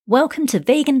Welcome to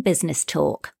Vegan Business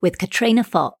Talk with Katrina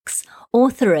Fox,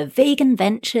 author of Vegan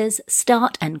Ventures,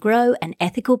 Start and Grow an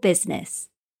Ethical Business.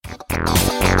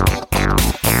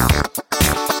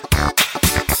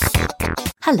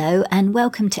 Hello and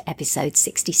welcome to episode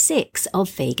 66 of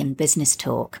Vegan Business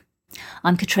Talk.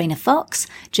 I'm Katrina Fox,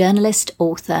 journalist,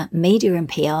 author, media and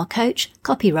PR coach,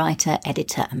 copywriter,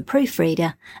 editor and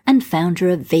proofreader, and founder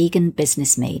of Vegan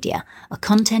Business Media, a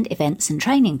content, events and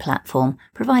training platform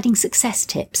providing success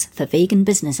tips for vegan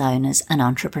business owners and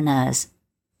entrepreneurs.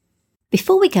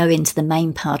 Before we go into the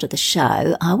main part of the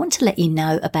show, I want to let you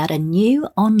know about a new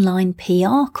online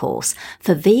PR course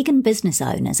for vegan business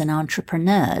owners and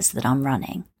entrepreneurs that I'm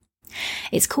running.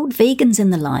 It's called Vegans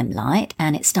in the Limelight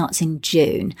and it starts in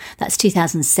June. That's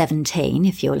 2017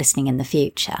 if you're listening in the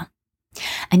future.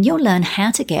 And you'll learn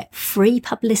how to get free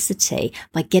publicity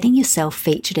by getting yourself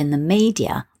featured in the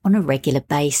media on a regular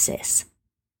basis.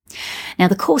 Now,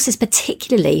 the course is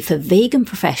particularly for vegan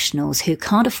professionals who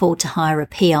can't afford to hire a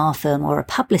PR firm or a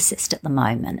publicist at the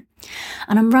moment.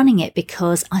 And I'm running it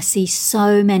because I see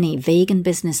so many vegan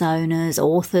business owners,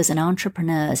 authors and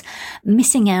entrepreneurs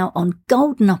missing out on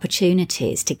golden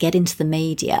opportunities to get into the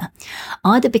media,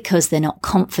 either because they're not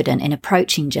confident in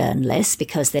approaching journalists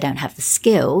because they don't have the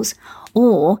skills,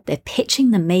 or they're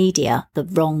pitching the media the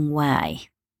wrong way.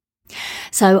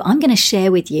 So I'm going to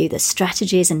share with you the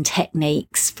strategies and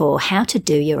techniques for how to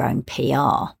do your own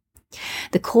PR.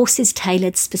 The course is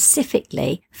tailored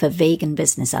specifically for vegan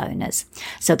business owners,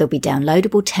 so there'll be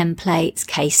downloadable templates,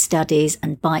 case studies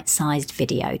and bite-sized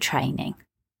video training.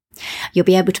 You'll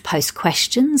be able to post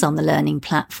questions on the learning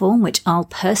platform, which I'll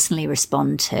personally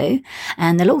respond to,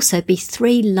 and there'll also be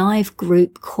 3 live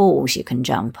group calls you can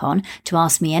jump on to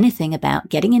ask me anything about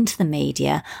getting into the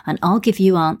media, and I'll give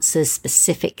you answers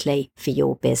specifically for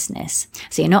your business.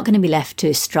 So you're not going to be left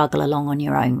to struggle along on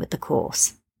your own with the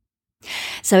course.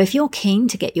 So if you're keen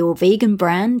to get your vegan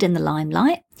brand in the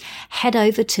limelight, head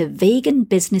over to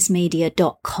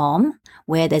veganbusinessmedia.com,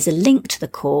 where there's a link to the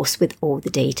course with all the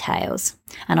details.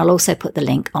 And I'll also put the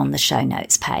link on the show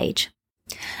notes page.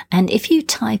 And if you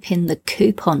type in the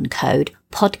coupon code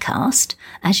podcast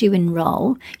as you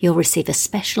enroll, you'll receive a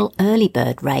special early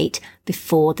bird rate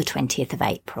before the 20th of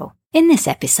April. In this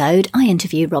episode, I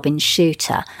interview Robin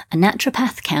Shooter, a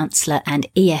naturopath counsellor and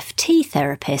EFT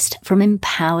therapist from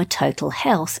Empower Total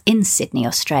Health in Sydney,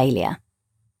 Australia.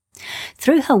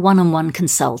 Through her one-on-one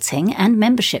consulting and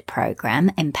membership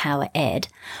program, Empower Ed,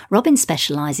 Robin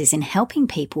specialises in helping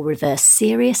people reverse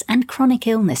serious and chronic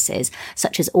illnesses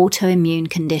such as autoimmune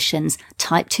conditions,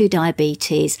 type 2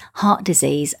 diabetes, heart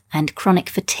disease and chronic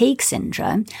fatigue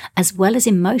syndrome, as well as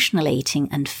emotional eating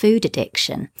and food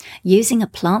addiction, using a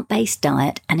plant-based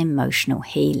diet and emotional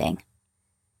healing.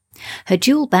 Her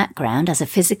dual background as a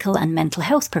physical and mental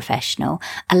health professional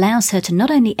allows her to not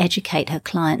only educate her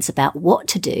clients about what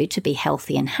to do to be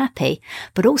healthy and happy,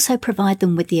 but also provide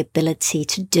them with the ability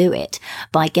to do it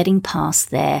by getting past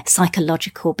their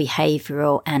psychological,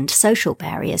 behavioural and social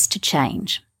barriers to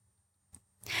change.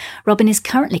 Robin is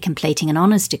currently completing an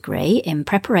honours degree in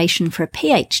preparation for a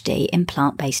PhD in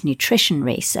plant-based nutrition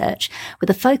research with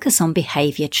a focus on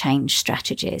behaviour change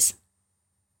strategies.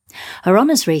 Her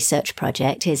honours research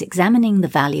project is examining the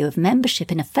value of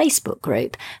membership in a Facebook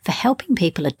group for helping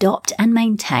people adopt and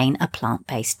maintain a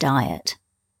plant-based diet.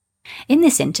 In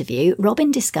this interview, Robin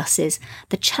discusses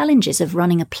the challenges of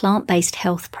running a plant-based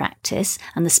health practice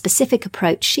and the specific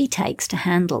approach she takes to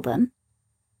handle them,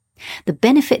 the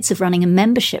benefits of running a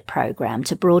membership program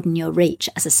to broaden your reach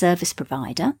as a service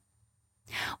provider,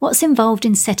 what's involved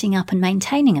in setting up and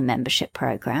maintaining a membership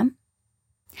program,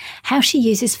 how she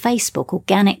uses Facebook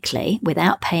organically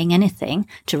without paying anything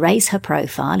to raise her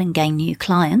profile and gain new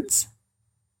clients,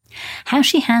 how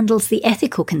she handles the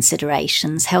ethical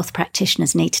considerations health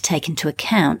practitioners need to take into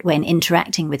account when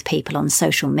interacting with people on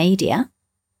social media,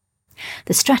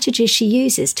 the strategies she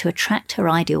uses to attract her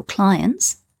ideal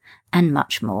clients, and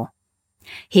much more.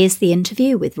 Here's the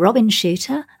interview with Robin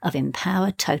Shooter of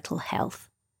Empower Total Health.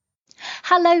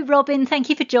 Hello, Robin. Thank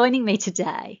you for joining me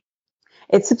today.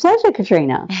 It's a pleasure,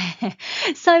 Katrina.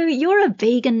 So you're a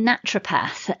vegan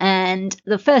naturopath, and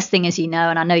the first thing, as you know,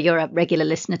 and I know you're a regular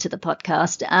listener to the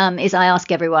podcast, is I ask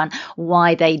everyone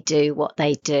why they do what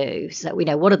they do. So we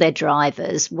know, what are their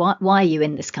drivers? Why are you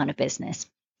in this kind of business?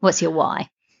 What's your why?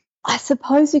 I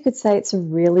suppose you could say it's a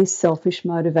really selfish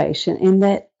motivation in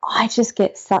that I just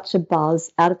get such a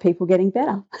buzz out of people getting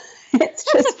better. It's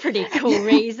That's just a pretty cool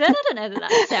reason. I don't know that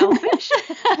that's selfish.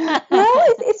 no,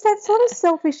 it's that sort of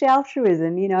selfish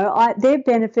altruism, they're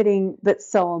benefiting, but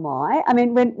so am I. I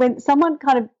mean, when someone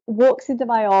kind of walks into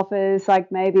my office,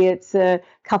 like maybe it's a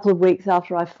couple of weeks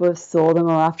after I first saw them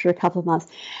or after a couple of months,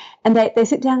 and they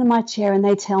sit down in my chair and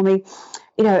they tell me,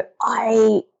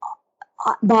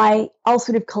 my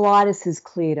ulcerative colitis has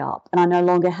cleared up and I no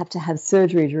longer have to have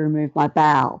surgery to remove my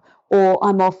bowel, or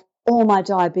I'm off all my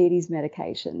diabetes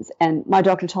medications and my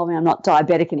doctor told me I'm not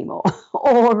diabetic anymore,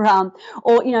 or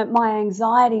my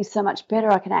anxiety is so much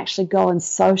better I can actually go and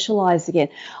socialize again.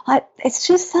 It's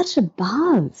just such a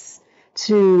buzz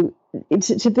to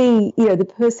be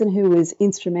the person who was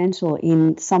instrumental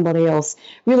in somebody else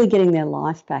really getting their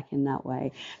life back in that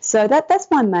way. So that's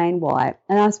my main why.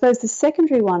 And I suppose the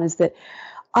secondary one is that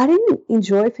I didn't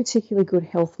enjoy particularly good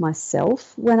health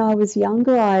myself when I was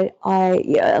younger. A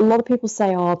lot of people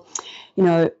say,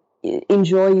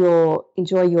 enjoy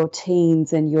your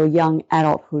teens and your young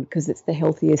adulthood because it's the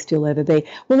healthiest you'll ever be.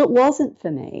 Well, it wasn't for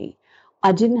me.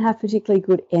 I didn't have particularly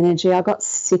good energy. I got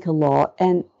sick a lot,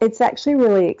 and it's actually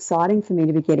really exciting for me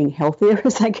to be getting healthier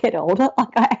as I get older.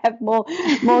 Like I have more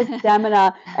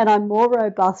stamina, and I'm more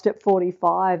robust at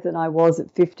 45 than I was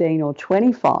at 15 or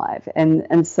 25.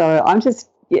 And so I'm just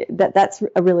that's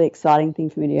a really exciting thing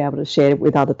for me to be able to share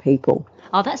with other people.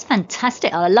 Oh, that's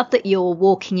fantastic. I love that you're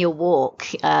walking your walk,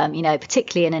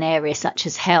 particularly in an area such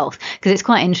as health, because it's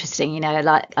quite interesting,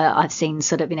 I've seen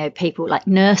sort of, people like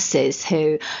nurses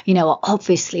who, are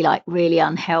obviously like really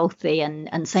unhealthy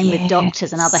and same with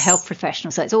doctors and other health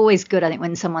professionals. So it's always good, I think,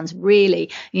 when someone's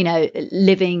really,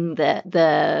 living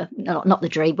the not the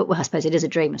dream, but well, I suppose it is a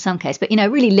dream in some case, but,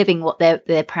 really living what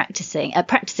they're practicing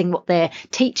what they're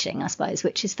teaching, I suppose,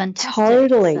 which is fantastic.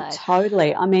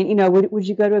 Totally. I mean, would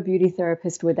you go to a beauty therapist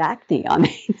with acne? I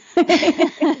mean,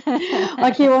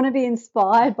 like you want to be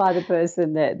inspired by the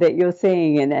person that you're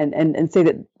seeing and see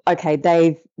that, okay,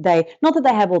 they not that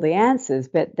they have all the answers,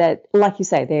 but that, like you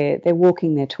say, they're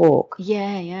walking their talk.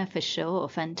 Yeah, for sure.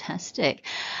 Fantastic.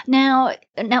 Now,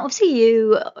 obviously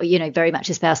you very much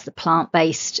espouse the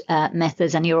plant-based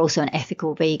methods, and you're also an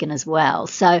ethical vegan as well.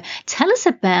 So tell us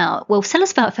about,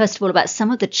 first of all, about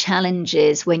some of the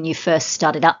challenges when you first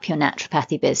started up your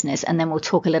naturopathy business, and then we'll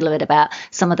talk a little bit about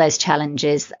some of those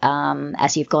challenges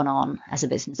as you've gone on as a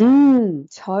business.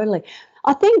 Totally.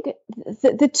 I think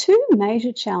the two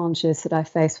major challenges that I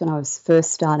faced when I was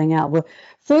first starting out were,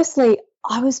 firstly,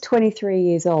 I was 23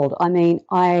 years old. I mean,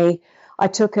 I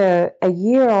took a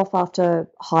year off after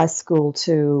high school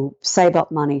to save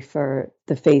up money for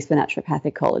the fees for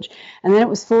naturopathic college. And then it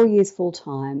was 4 years full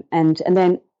time. And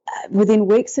then within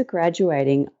weeks of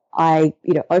graduating, I,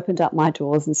 opened up my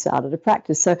doors and started a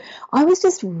practice. So I was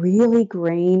just really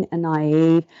green and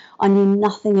naive. I knew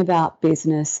nothing about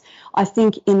business. I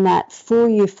think in that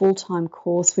 4-year full-time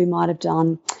course we might have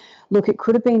done, it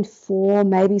could have been 4,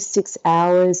 maybe 6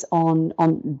 hours on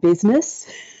business.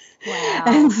 Wow.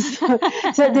 And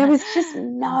so there was just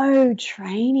no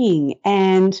training.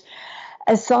 And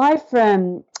aside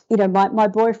from, my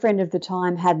boyfriend of the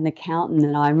time had an accountant,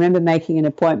 and I remember making an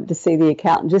appointment to see the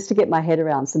accountant just to get my head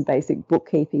around some basic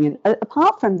bookkeeping. And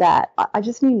apart from that, I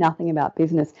just knew nothing about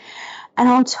business. And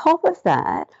on top of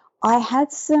that, I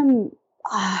had some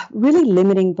really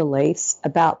limiting beliefs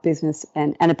about business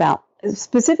and about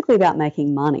specifically about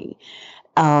making money,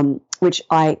 which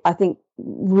I think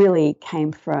really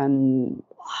came from,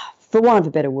 for want of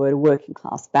a better word, a working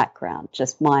class background.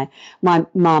 Just my mum,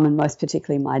 and most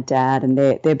particularly my dad, and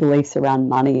their beliefs around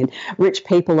money, and rich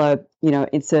people are,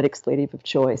 insert expletive of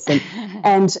choice,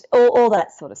 and all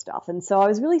that sort of stuff. And so I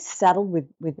was really saddled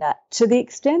with that, to the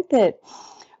extent that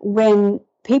when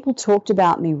people talked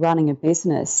about me running a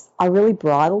business, I really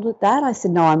bridled at that. I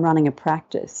said, no, I'm running a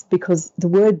practice, because the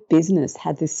word business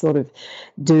had this sort of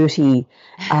dirty,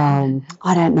 I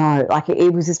don't know, like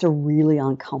it was just a really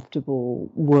uncomfortable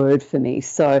word for me.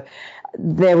 So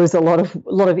there was a lot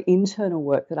of internal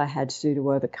work that I had to do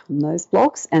to overcome those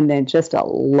blocks, and then just a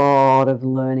lot of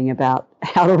learning about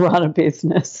how to run a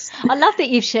business. I love that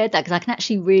you've shared that, because I can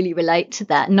actually really relate to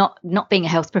that, not being a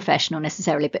health professional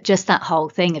necessarily, but just that whole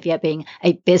thing of being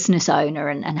a business owner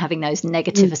and having those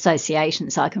negative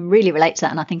associations. So I can really relate to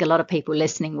that, and I think a lot of people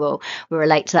listening will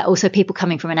relate to that. Also, people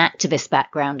coming from an activist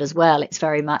background as well, it's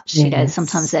very much,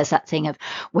 sometimes there's that thing of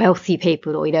wealthy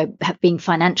people, or, being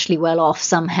financially well off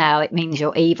somehow, it means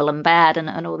you're evil and bad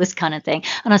and all this kind of thing.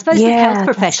 And I suppose with health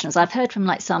professionals, I've heard from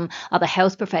like some other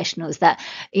health professionals that,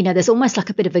 there's almost like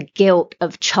a bit of a guilt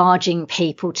of charging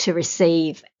people to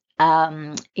receive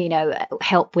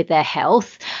help with their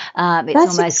health. It's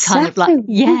That's almost kind of like,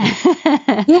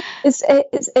 exactly yeah.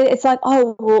 It's like,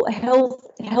 oh well,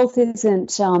 health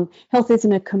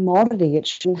isn't a commodity. It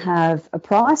shouldn't have a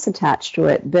price attached to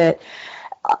it. But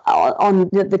on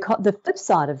the flip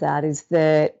side of that is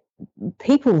that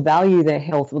people value their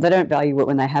health. Well, they don't value it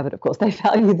when they have it, of course. They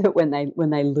value it when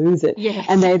they lose it. Yes.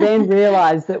 And they then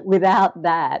realize that without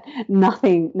that,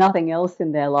 nothing else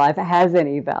in their life has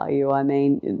any value. I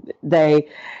mean,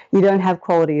 you don't have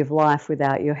quality of life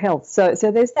without your health. So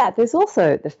there's that. There's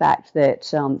also the fact that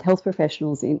health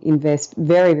professionals invest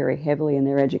very, very heavily in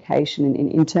their education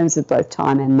in terms of both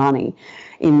time and money.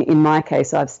 In my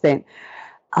case, I've spent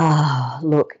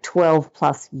 12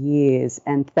 plus years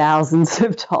and thousands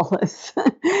of dollars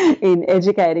in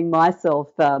educating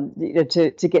myself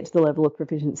to get to the level of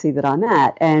proficiency that I'm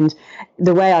at. And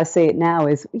the way I see it now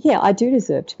is, I do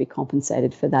deserve to be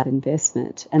compensated for that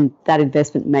investment. And that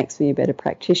investment makes me a better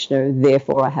practitioner.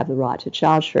 Therefore, I have the right to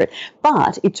charge for it.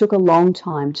 But it took a long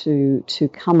time to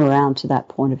come around to that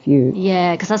point of view.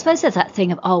 Yeah, because I suppose there's that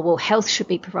thing of, health should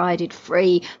be provided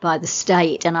free by the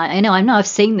state. And I know I've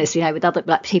seen this, with other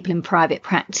black people in private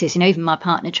practice, even my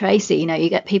partner Tracy, you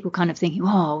get people kind of thinking,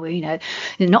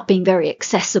 they're not being very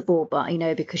accessible, but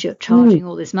because you're charging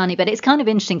all this money. But it's kind of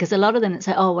interesting because a lot of them that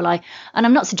say, and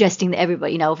I'm not suggesting that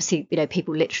everybody, obviously,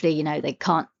 people literally, they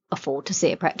can't afford to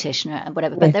see a practitioner and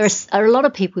whatever, but there are a lot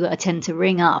of people that I tend to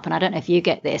ring up, and I don't know if you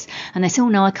get this, and they say,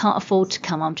 no, I can't afford to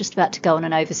come, I'm just about to go on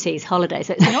an overseas holiday.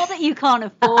 So it's not that you can't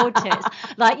afford to, it's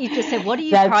like you just said, what are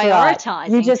you prioritising?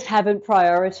 Right. You just haven't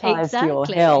prioritised your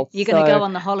health. You're going to go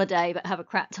on the holiday but have a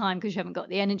crap time because you haven't got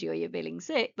the energy or you're feeling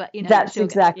sick, but that's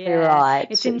exactly right.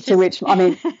 To which, I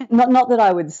mean, not that I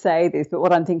would say this, but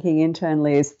what I'm thinking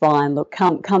internally is, fine, look,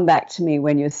 come back to me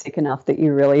when you're sick enough that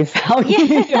you really value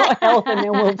your health, and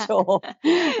then we'll talk.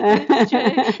 It's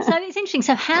true. So it's interesting.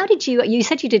 So how did you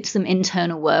said you did some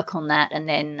internal work on that, and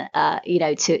then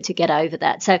to get over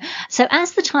that. So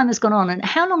as the time has gone on, and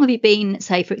how long have you been,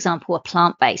 say, for example, a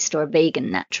plant-based or a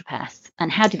vegan naturopath,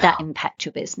 and how did that impact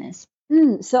your business?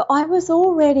 So I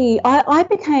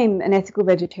became an ethical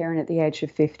vegetarian at the age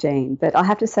of 15, but I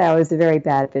have to say I was a very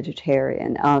bad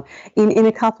vegetarian in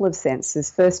a couple of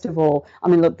senses. First of all, I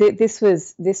mean, look, this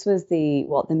was the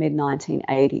mid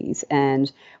 1980s, and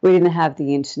we didn't have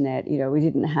the internet, we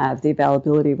didn't have the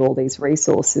availability of all these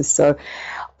resources. So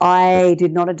I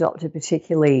did not adopt a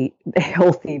particularly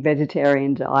healthy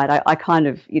vegetarian diet. I kind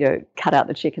of, cut out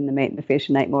the chicken, the meat, and the fish,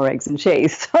 and ate more eggs and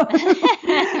cheese. So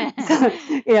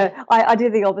I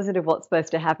did the opposite of what's supposed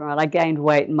to happen, right? I gained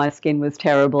weight and my skin was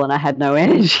terrible and I had no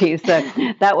energy, so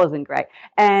that wasn't great.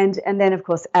 And then, of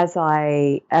course, as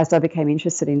I became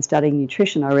interested in studying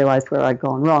nutrition, I realized where I'd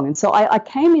gone wrong. And so I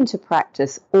came into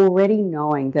practice already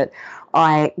knowing that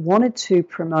I wanted to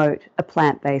promote a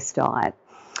plant-based diet.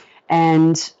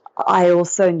 And I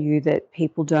also knew that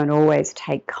people don't always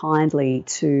take kindly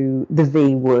to the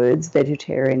V words,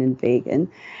 vegetarian and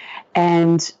vegan.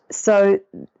 And so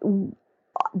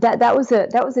that was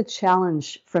a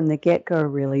challenge from the get-go,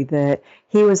 really, that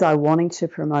here was I wanting to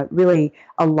promote really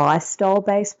a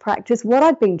lifestyle-based practice. What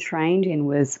I'd been trained in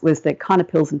was the kind of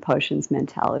pills and potions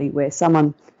mentality, where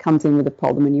someone comes in with a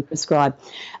problem and you prescribe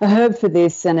a herb for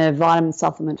this and a vitamin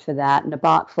supplement for that and a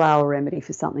Bach flower remedy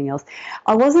for something else.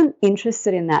 I wasn't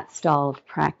interested in that style of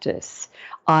practice.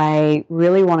 I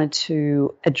really wanted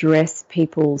to address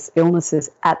people's illnesses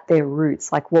at their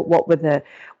roots, like what were the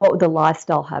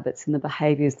lifestyle habits and the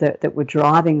behaviours that were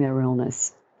driving their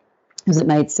illness. Because it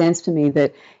made sense to me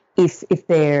that if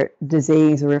their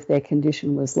disease or if their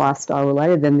condition was lifestyle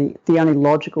related, then the only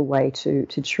logical way to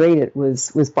treat it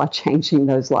was by changing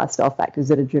those lifestyle factors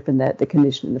that had driven the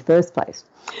condition in the first place.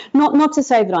 Not to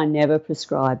say that I never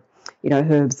prescribe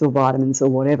herbs or vitamins or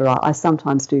whatever. I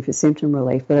sometimes do for symptom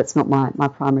relief, but it's not my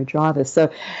primary driver. So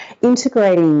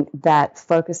integrating that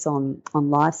focus on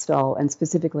lifestyle, and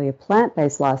specifically a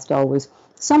plant-based lifestyle, was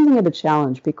something of a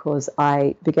challenge, because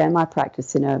I began my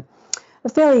practice in a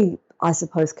fairly, I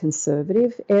suppose,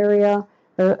 conservative area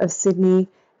of Sydney,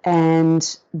 and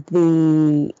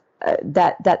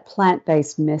that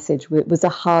plant-based message was a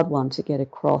hard one to get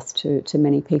across to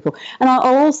many people. And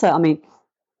I'll also, I mean,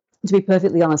 to be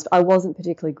perfectly honest, I wasn't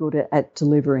particularly good at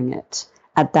delivering it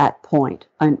at that point.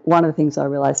 And one of the things I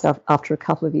realised after a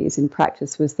couple of years in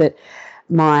practice was that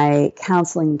my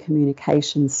counselling and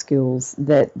communication skills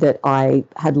that I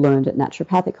had learned at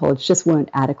naturopathic college just weren't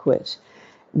adequate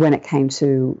when it came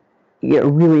to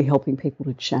really helping people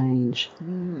to change.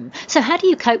 So how do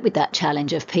you cope with that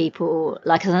challenge of people,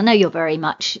 like, because I know you're very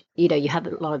much, you have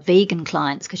a lot of vegan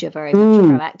clients because you're very much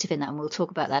proactive in that, and we'll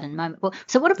talk about that in a moment. Well,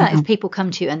 so what about if people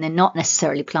come to you and they're not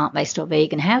necessarily plant-based or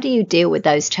vegan? How do you deal with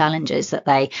those challenges that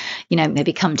they,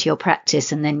 maybe come to your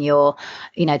practice and then you're,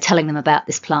 telling them about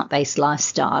this plant-based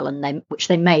lifestyle and which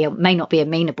they may or may not be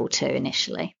amenable to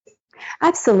initially?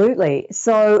 Absolutely.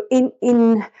 So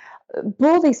in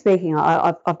broadly speaking,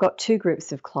 I've got two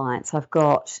groups of clients. I've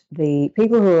got the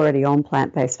people who are already on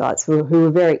plant-based diets who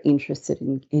are very interested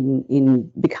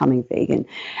in becoming vegan,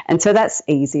 and so that's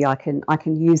easy. I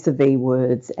can use the V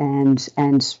words, and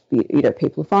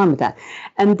people are fine with that.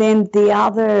 And then the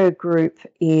other group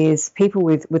is people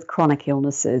with chronic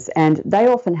illnesses, and they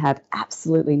often have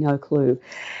absolutely no clue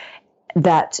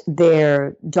that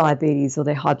their diabetes or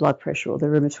their high blood pressure or their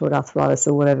rheumatoid arthritis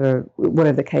or whatever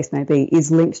the case may be is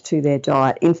linked to their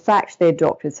diet. In fact, their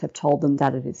doctors have told them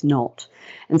that it is not.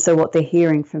 And so what they're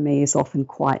hearing from me is often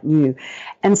quite new.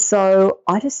 And so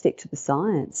I just stick to the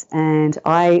science, and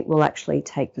I will actually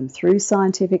take them through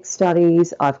scientific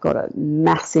studies. I've got a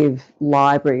massive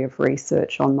library of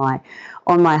research on my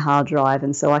hard drive,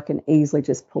 and so I can easily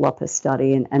just pull up a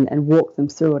study and walk them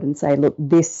through it and say, look,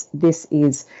 this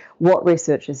is what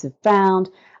researchers have found.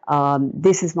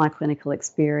 This is my clinical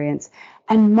experience.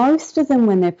 And most of them,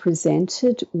 when they're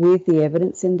presented with the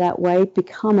evidence in that way,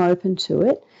 become open to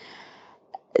it.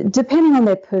 Depending on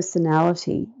their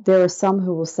personality, there are some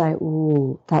who will say,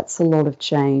 "Ooh, that's a lot of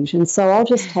change," and so I'll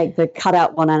just take the cut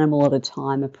out one animal at a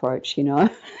time approach,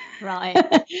 Right.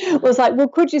 It was like, well,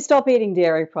 could you stop eating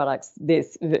dairy products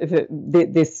this after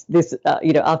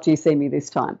you see me this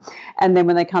time? And then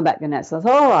when they come back the next, I was,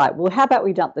 all right, well, how about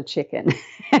we dump the chicken?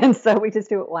 And so we just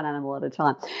do it one animal at a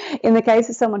time. In the case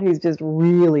of someone who's just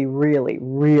really, really,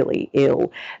 really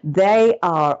ill, they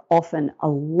are often a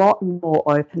lot more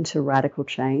open to radical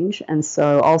change. And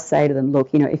so I'll say to them, look,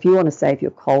 if you want to save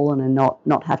your colon and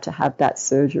not have to have that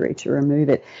surgery to remove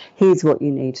it, here's what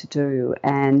you need to do.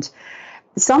 And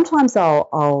sometimes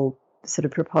I'll sort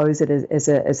of propose it as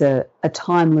a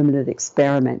time-limited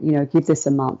experiment, give this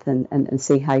a month and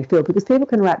see how you feel, because people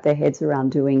can wrap their heads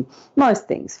around doing most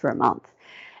things for a month.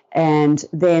 And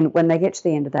then when they get to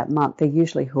the end of that month, they're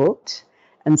usually hooked.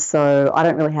 And so I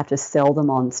don't really have to sell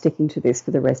them on sticking to this for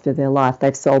the rest of their life.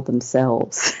 They've sold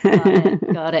themselves.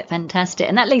 Got it. Fantastic.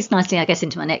 And that leads nicely, I guess,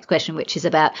 into my next question, which is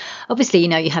about, obviously,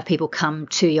 you have people come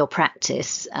to your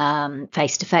practice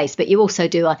face to face, but you also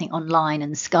do, I think, online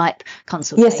and Skype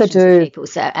consultations. Yes, I do. With people.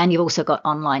 So, and you've also got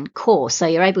online course. So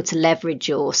you're able to leverage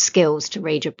your skills to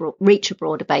reach a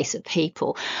broader base of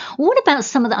people. What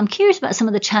about I'm curious about some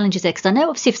of the challenges there, because I know,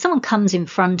 obviously, if someone comes in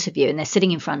front of you and they're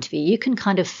sitting in front of you, you can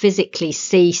kind of physically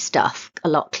see stuff a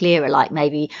lot clearer, like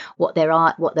maybe what their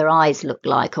eyes look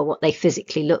like or what they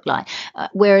physically look like.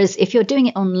 Whereas if you're doing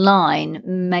it online,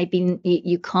 maybe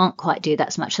you can't quite do that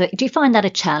as much. So do you find that a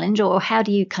challenge, or how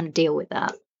do you kind of deal with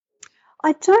that?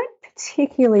 I don't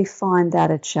particularly find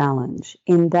that a challenge,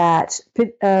 in that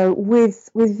with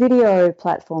video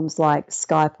platforms like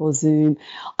Skype or Zoom,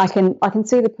 I can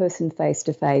see the person face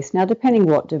to face. Now, depending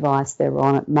what device they're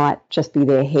on, it might just be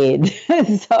their head,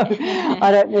 so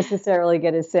I don't necessarily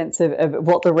get a sense of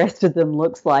what the rest of them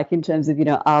looks like in terms of,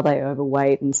 are they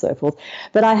overweight and so forth.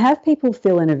 But I have people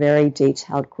fill in a very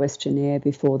detailed questionnaire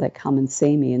before they come and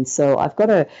see me, and so I've got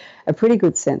a pretty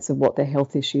good sense of what their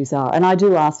health issues are. And I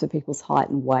do ask for people's height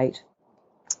and weight,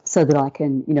 so that I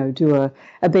can, do a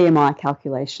BMI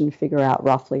calculation, figure out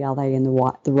roughly are they in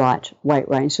the right weight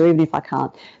range. So even if I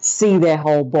can't see their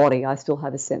whole body, I still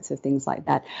have a sense of things like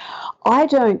that. I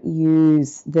don't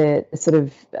use the sort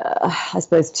of, I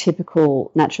suppose,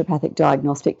 typical naturopathic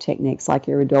diagnostic techniques like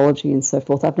iridology and so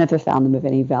forth. I've never found them of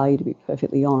any value, to be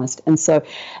perfectly honest. And so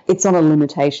it's not a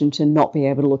limitation to not be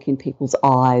able to look in people's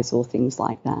eyes or things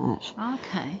like that.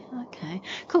 Okay,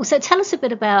 cool. So tell us a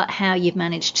bit about how you've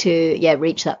managed to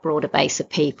reach that broader base of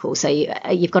people. So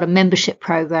you've got a membership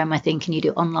program, I think, and you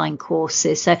do online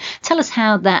courses. So tell us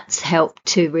how that's helped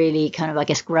to really kind of, I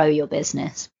guess, grow your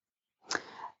business.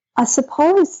 I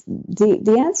suppose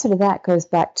the answer to that goes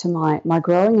back to my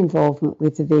growing involvement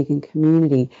with the vegan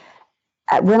community.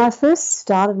 When I first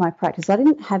started my practice, I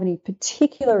didn't have any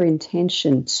particular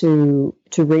intention to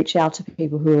reach out to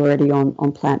people who were already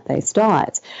on plant-based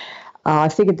diets. I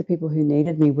figured the people who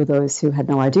needed me were those who had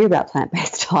no idea about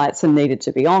plant-based diets and needed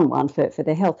to be on one for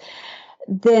their health.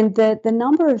 Then the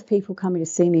number of people coming to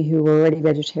see me who were already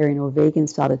vegetarian or vegan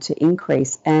started to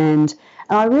increase, and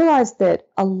I realized that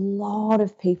a lot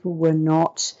of people were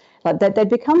not Like they'd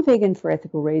become vegan for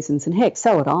ethical reasons, and heck,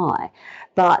 so had I.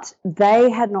 But they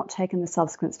had not taken the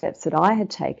subsequent steps that I had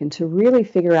taken to really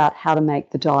figure out how to make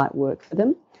the diet work for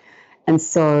them. And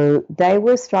so they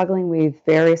were struggling with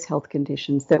various health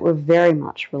conditions that were very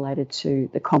much related to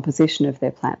the composition of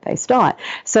their plant-based diet.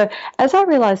 So as I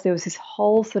realized there was this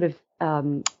whole sort of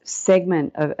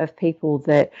segment of people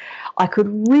that I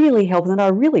could really help and that I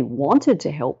really wanted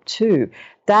to help too,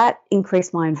 that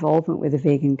increased my involvement with the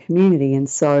vegan community. And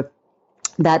so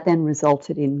that then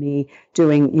resulted in me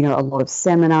doing, a lot of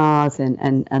seminars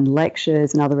and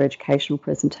lectures and other educational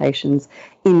presentations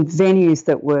in venues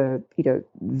that were,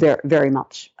 very, very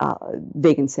much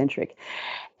vegan-centric.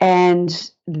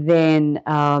 And then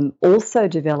also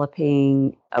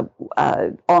developing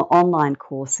online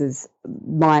courses.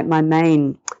 My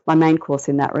main course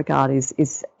in that regard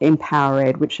is Empower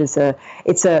Ed, which is a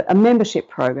membership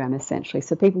program essentially.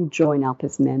 So people join up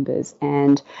as members,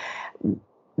 and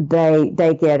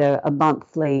they get a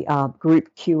monthly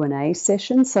group Q&A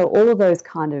session. So all of those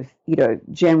kind of,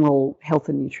 general health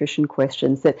and nutrition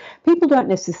questions that people don't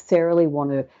necessarily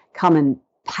want to come and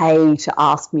pay to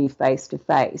ask me face to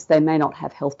face. They may not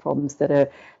have health problems that are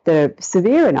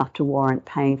severe enough to warrant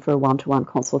paying for a one-to-one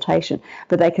consultation,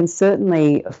 but they can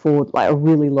certainly afford like a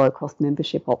really low-cost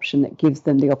membership option that gives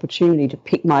them the opportunity to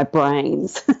pick my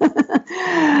brains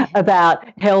about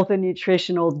health and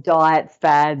nutritional diet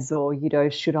fads, or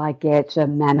should I get a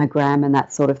mammogram and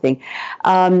that sort of thing.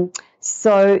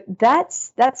 So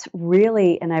that's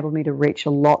really enabled me to reach a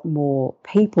lot more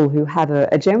people who have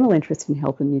a general interest in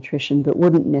health and nutrition, but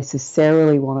wouldn't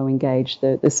necessarily want to engage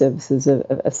the services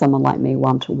of someone like me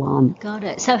one-to-one. Got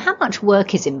it. So how much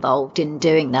work is involved in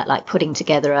doing that, like putting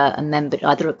together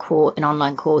either an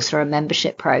online course or a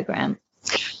membership program?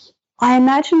 I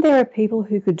imagine there are people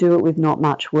who could do it with not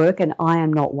much work, and I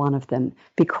am not one of them,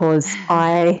 because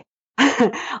I'm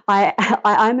a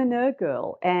nerd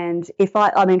girl, and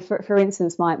for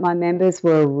instance, my members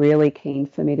were really keen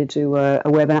for me to do a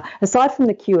webinar. Aside from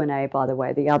the Q&A, by the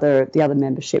way, the other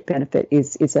membership benefit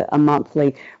is a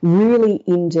monthly, really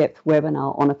in-depth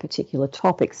webinar on a particular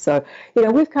topic. So,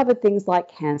 we've covered things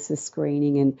like cancer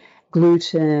screening and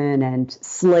gluten and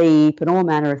sleep and all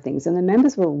manner of things. And the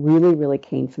members were really, really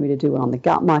keen for me to do it on the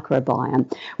gut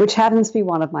microbiome, which happens to be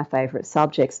one of my favorite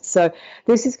subjects. So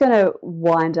this is going to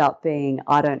wind up being,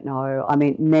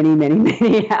 many, many,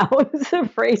 many hours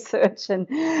of research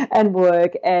and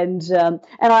work. And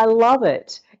I love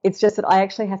it. It's just that I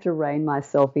actually have to rein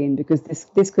myself in, because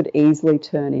this could easily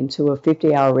turn into a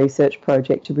 50-hour research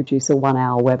project to produce a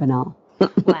 1-hour webinar.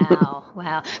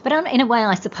 Wow. But in a way,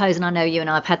 I suppose, and I know you and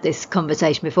I have had this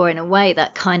conversation before, in a way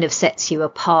that kind of sets you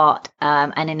apart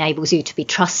and enables you to be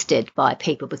trusted by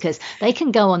people, because they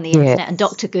can go on the internet, and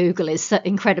Dr. Google is so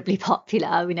incredibly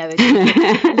popular, looking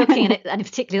at it, and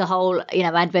particularly the whole,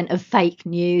 advent of fake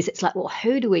news. It's like, well,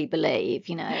 who do we believe,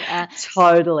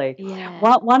 Totally. Yeah.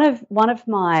 One of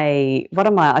my,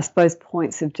 I suppose,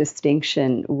 points of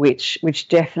distinction, which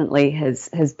definitely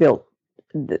has built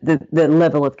the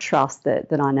level of trust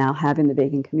that I now have in the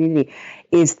vegan community,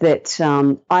 is that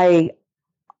I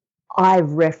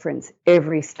reference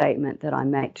every statement that I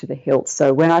make to the hilt.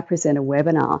 So when I present a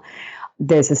webinar,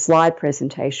 there's a slide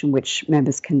presentation which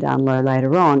members can download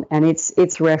later on, and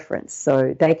it's referenced,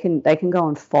 so they can go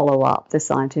and follow up the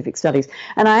scientific studies.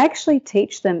 And I actually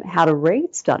teach them how to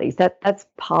read studies. That's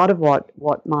part of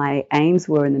what my aims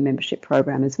were in the membership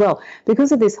program as well,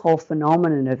 because of this whole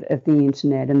phenomenon of the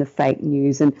internet and the fake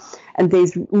news and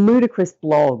these ludicrous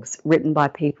blogs written by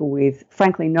people with,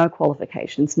 frankly, no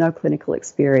qualifications, no clinical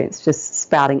experience, just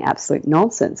spouting absolute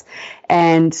nonsense.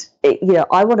 And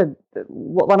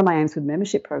one of my aims with the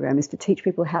membership program is to teach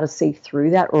people how to see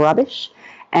through that rubbish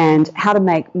and how to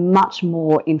make much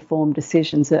more informed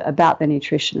decisions about their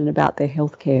nutrition and about their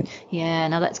healthcare. Yeah,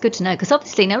 no, that's good to know, because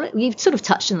obviously now you've sort of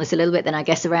touched on this a little bit then, I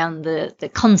guess, around the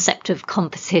concept of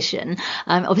competition.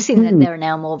 Obviously there are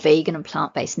now more vegan and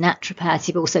plant-based naturopaths.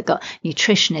 You've also got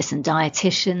nutritionists and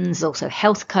dietitians, also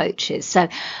health coaches. So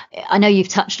I know you've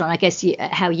touched on, I guess,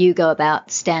 how you go about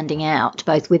standing out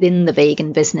both within the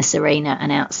vegan business arena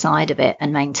and outside of it,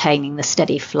 and maintaining the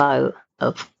steady flow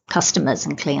of customers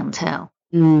and clientele.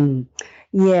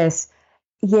 Yes.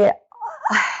 Yeah.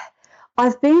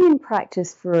 I've been in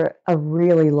practice for a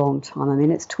really long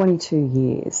time. It's 22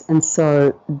 years. And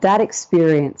so that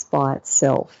experience by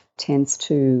itself tends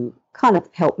to kind of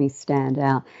help me stand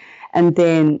out. And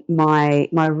then my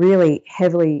really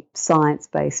heavily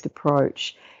science-based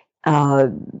approach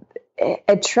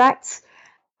attracts,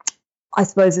 I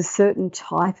suppose, a certain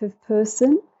type of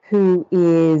person who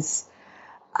is,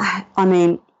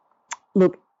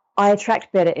 look, I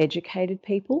attract better educated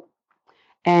people,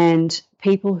 and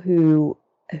people who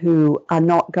are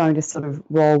not going to sort of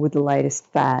roll with the latest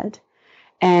fad.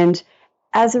 And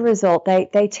as a result,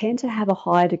 they tend to have a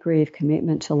higher degree of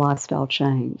commitment to lifestyle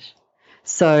change.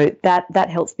 So that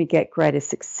helps me get greater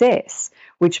success,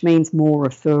 which means more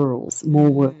referrals, more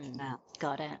word of mouth.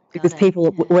 Got it. Because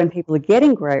when people are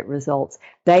getting great results,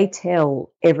 they tell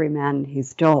every man and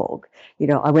his dog,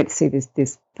 I went to see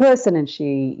this person and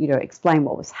she, explained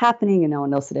what was happening and no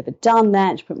one else had ever done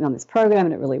that. And she put me on this program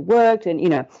and it really worked. And,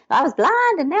 I was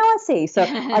blind and now I see. So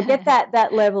I get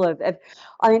that level of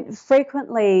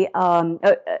frequently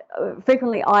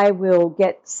I will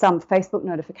get some Facebook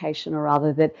notification or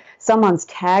other that someone's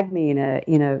tagged me in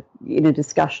a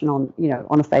discussion on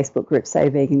a Facebook group, say a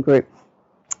vegan group.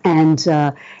 And,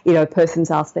 a person's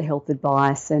asked for health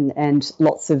advice and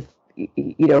lots of,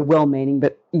 well-meaning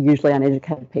but usually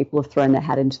uneducated people have thrown their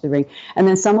hat into the ring. And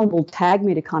then someone will tag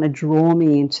me to kind of draw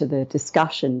me into the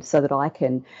discussion so that I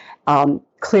can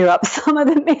clear up some of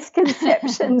the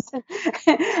misconceptions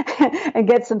and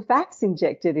get some facts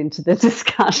injected into the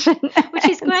discussion. Which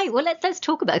is great. Well, let's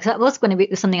talk about it, because that was going to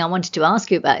be something I wanted to ask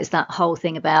you about, is that whole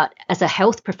thing about, as a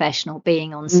health professional,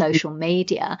 being on social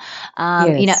media.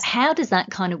 Yes. How does that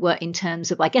kind of work in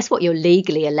terms of, I guess, what you're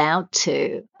legally allowed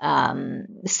to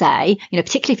say,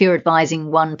 particularly if you're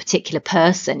advising one particular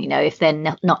person, if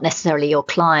they're not necessarily your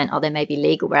client, or there may be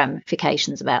legal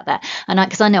ramifications about that. And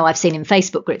because I know I've seen in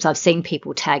Facebook groups, I've seen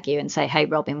people tag you and say, hey,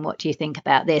 Robin, what do you think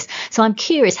about this? So I'm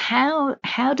curious, how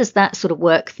does that sort of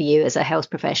work for you as a health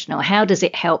professional? How does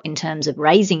it help in terms of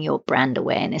raising your brand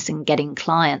awareness and getting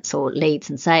clients or leads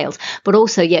and sales, but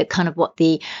also, kind of what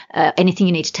the anything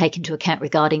you need to take into account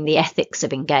regarding the ethics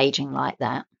of engaging like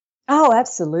that? Oh,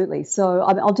 absolutely. So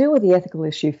I'll deal with the ethical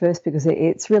issue first because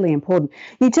it's really important.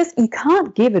 You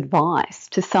can't give advice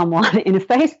to someone in a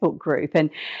Facebook group,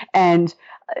 and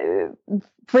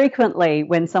frequently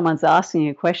when someone's asking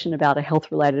a question about a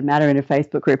health-related matter in a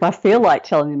Facebook group, I feel like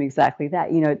telling them exactly that.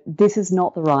 This is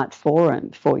not the right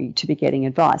forum for you to be getting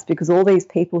advice, because all these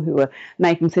people who are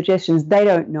making suggestions, they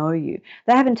don't know you.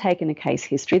 They haven't taken a case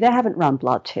history. They haven't run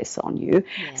blood tests on you.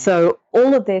 Yeah. So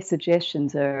all of their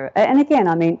suggestions are, and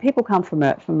again, people come from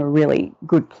a really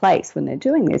good place when they're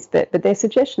doing this, but their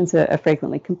suggestions are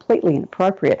frequently completely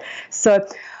inappropriate. So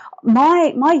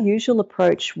my usual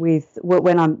approach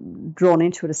when I'm drawn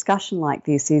into a discussion like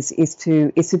this is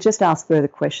to just ask further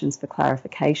questions for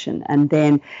clarification, and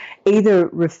then either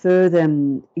refer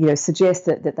them, suggest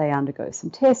that they undergo some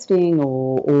testing,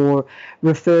 or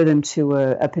refer them to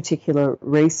a particular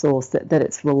resource that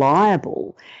it's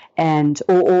reliable, and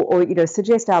or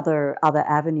suggest other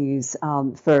avenues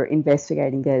for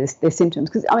investigating their symptoms.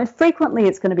 Because frequently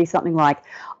it's going to be something like,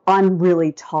 I'm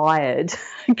really tired.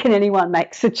 Can anyone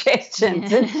make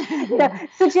suggestions? And,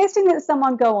 suggesting that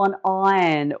someone go on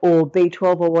iron or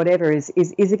B12 or whatever is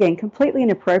again completely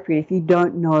inappropriate if you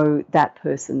don't know that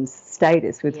person's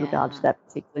status with regard to that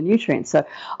particular nutrient. So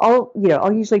I'll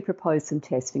usually propose some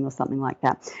testing or something like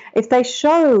that. If they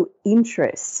show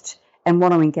interest and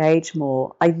want to engage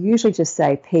more, I usually just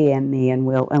say PM me and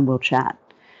we'll chat.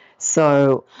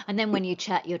 So, and then when you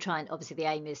chat, you're trying, obviously the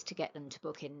aim is to get them to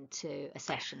book into a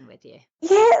session with you.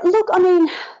 Yeah, look,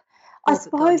 I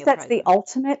suppose that's the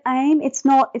ultimate aim. It's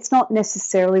not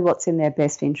necessarily what's in their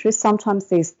best interest. Sometimes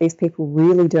these people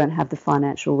really don't have the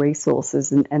financial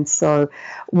resources, and so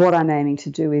what I'm aiming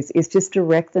to do is just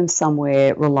direct them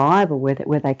somewhere reliable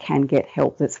where they can get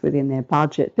help that's within their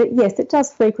budget. But yes, it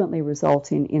does frequently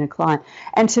result in a client.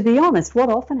 And to be honest, what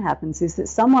often happens is that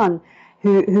someone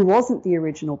who wasn't the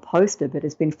original poster but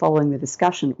has been following the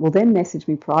discussion will then message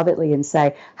me privately and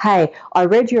say, hey, I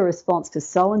read your response to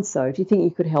so-and-so. Do you think you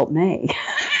could help me?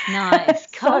 Nice,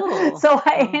 cool. So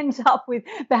I end up with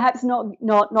perhaps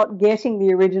not getting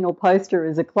the original poster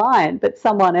as a client, but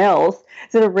someone else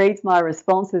sort of reads my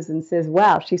responses and says,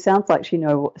 wow, she sounds like she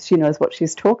knows what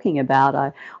she's talking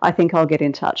about. I think I'll get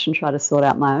in touch and try to sort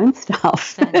out my own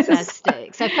stuff.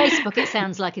 Fantastic. So Facebook, it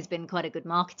sounds like, has been quite a good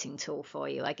marketing tool for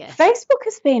you, I guess. Facebook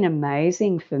has been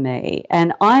amazing for me,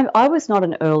 and I was not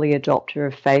an early adopter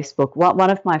of Facebook. One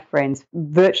of my friends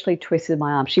virtually twisted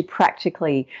my arm. She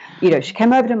practically, she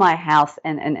came over to my house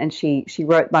and she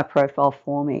wrote my profile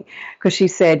for me, because she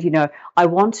said, I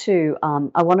want to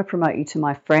promote you to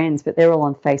my friends, but they're all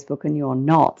on Facebook and you're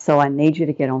not, so I need you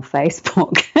to get on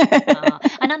Facebook.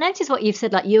 And And I noticed what you've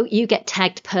said, like you get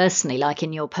tagged personally, like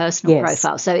in your personal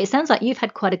profile. So it sounds like you've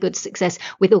had quite a good success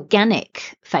with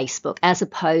organic Facebook as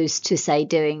opposed to, say,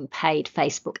 doing paid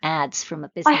Facebook ads from a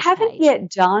business I haven't yet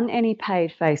done any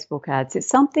paid Facebook ads. It's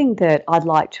something that I'd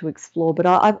like to explore, but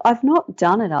I've not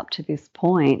done it up to this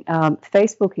point.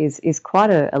 Facebook is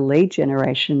quite a lead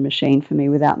generation machine for me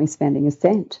without me spending a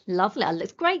cent. Lovely.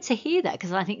 It's great to hear that,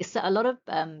 because I think a lot of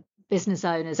business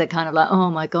owners are kind of like, oh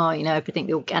my God, everything,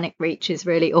 the organic reach is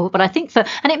really awful. But I think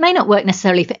and it may not work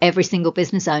necessarily for every single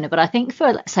business owner, but I think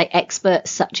for, let's say,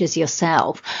 experts such as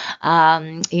yourself,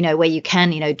 where you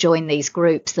can, join these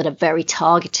groups that are very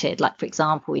targeted, like, for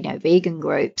example, vegan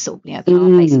groups or,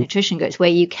 plant-based nutrition groups, where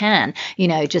you can,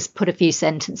 just put a few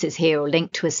sentences here or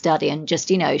link to a study and just,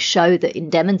 show that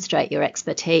and demonstrate your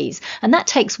expertise. And that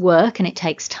takes work and it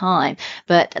takes time,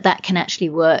 but that can actually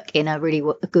work in a really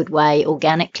good way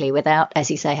organically without, as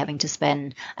you say, having to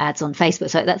spend ads on Facebook.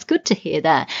 So that's good to hear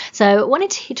that. So I wanted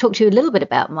to talk to you a little bit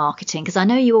about marketing, because I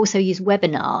know you also use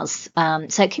webinars.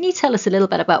 So can you tell us a little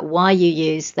bit about why you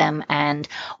use them and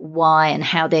why and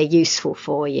how they're useful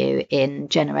for you in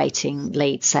generating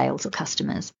lead sales or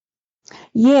customers?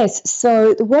 Yes.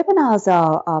 So the webinars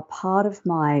are part of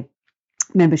my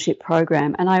membership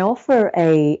program, and I offer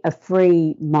a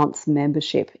free month's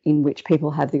membership in which people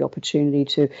have the opportunity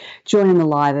to join in the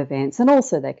live events, and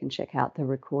also they can check out the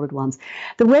recorded ones.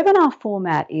 The webinar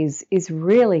format is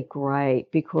really great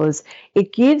because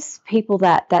it gives people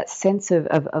that sense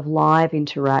of live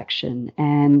interaction.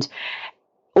 And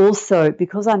also,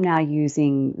 because I'm now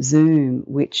using Zoom,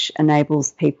 which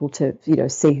enables people to,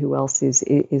 see who else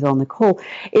is on the call,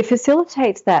 it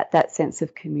facilitates that sense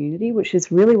of community, which is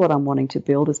really what I'm wanting to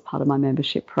build as part of my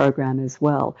membership program as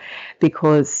well.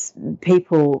 Because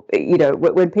people,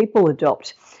 when people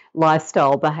adopt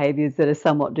lifestyle behaviors that are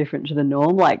somewhat different to the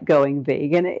norm, like going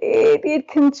vegan, it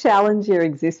can challenge your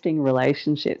existing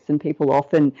relationships, and people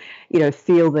often,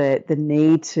 feel the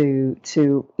need to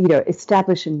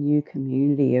establish a new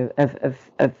community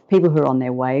of people who are on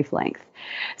their wavelength.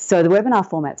 So the webinar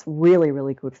format's really,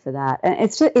 really good for that. And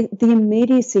it's just, the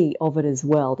immediacy of it as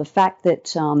well. The fact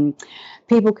that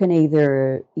people can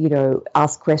either,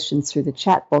 ask questions through the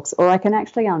chat box, or I can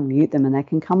actually unmute them and they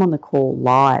can come on the call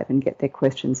live and get their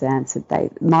questions answered.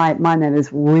 My members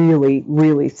really,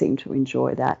 really seem to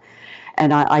enjoy that.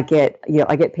 And I get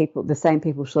people, the same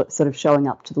people sort of showing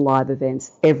up to the live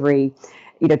events every,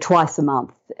 twice a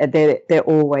month. They're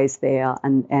always there,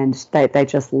 and they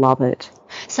just love it.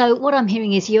 So what I'm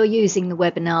hearing is you're using the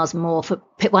webinars more for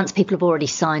once people have already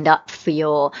signed up for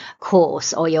your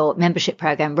course or your membership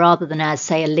program, rather than as,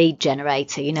 say, a lead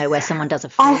generator, where someone does a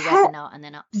free webinar and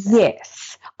then upsell.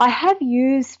 Yes, I have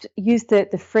used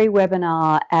the free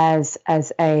webinar as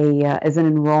an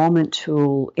enrollment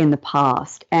tool in the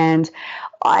past, and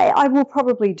I will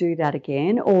probably do that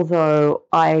again, although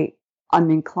I'm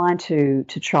inclined to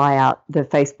try out the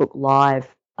Facebook Live,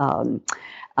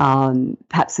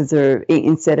 perhaps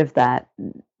instead of that,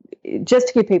 just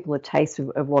to give people a taste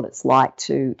of what it's like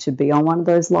to be on one of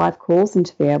those live calls and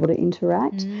to be able to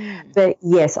interact. But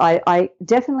yes, I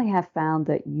definitely have found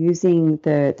that using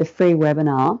the free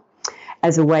webinar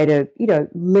as a way to,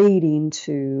 lead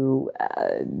into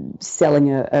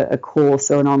selling a course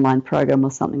or an online program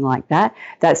or something like that,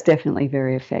 that's definitely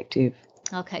very effective.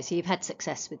 Okay, so you've had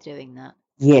success with doing that.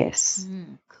 Yes.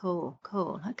 Cool.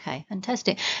 Okay,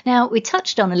 fantastic. Now, we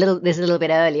touched on a little bit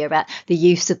earlier about the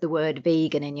use of the word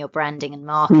vegan in your branding and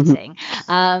marketing.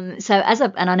 So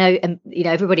and I know,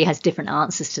 everybody has different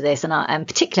answers to this, and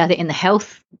particularly I think in the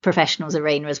health professionals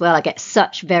arena as well, I get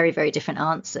such very, very different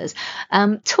answers.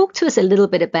 Talk to us a little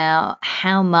bit about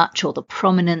how much, or the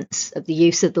prominence of the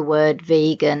use of the word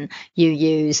vegan you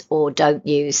use or don't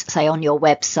use, say, on your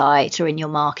website or in your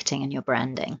marketing and your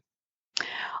branding.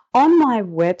 On my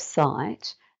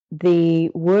website, the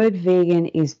word vegan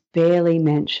is barely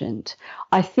mentioned.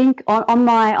 I think on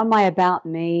my About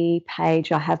Me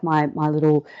page, I have my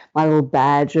little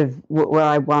badge of where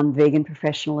I won Vegan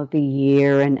Professional of the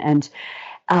Year, and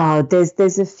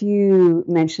there's a few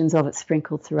mentions of it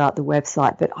sprinkled throughout the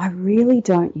website, but I really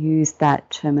don't use that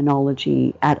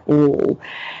terminology at all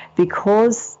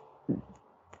because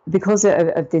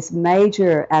of this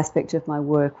major aspect of my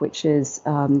work, which is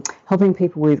helping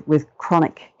people with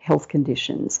chronic health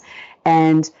conditions.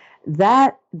 And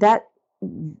that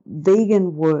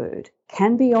vegan word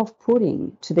can be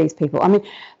off-putting to these people. I mean,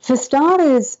 for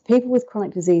starters, people with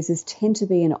chronic diseases tend to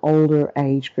be an older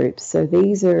age group. So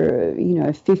these are,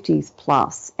 50s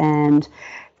plus, and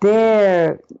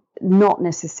they're not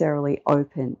necessarily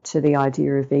open to the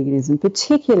idea of veganism,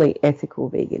 particularly ethical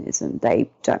veganism.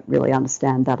 They don't really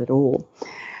understand that at all.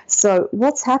 So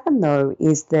what's happened, though,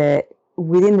 is that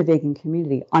within the vegan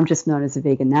community, I'm just known as a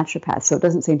vegan naturopath. So it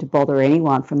doesn't seem to bother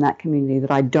anyone from that community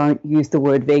that I don't use the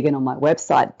word vegan on my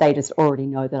website. They just already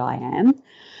know that I am.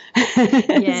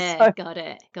 Yeah, got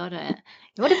it.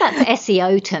 What about the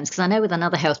SEO terms? Because I know with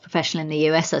another health professional in the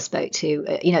US I spoke to,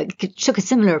 took a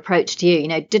similar approach to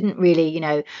you, didn't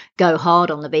really, go hard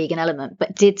on the vegan element,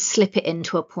 but did slip it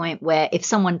into a point where if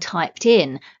someone typed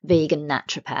in vegan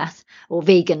naturopath or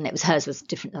vegan, hers was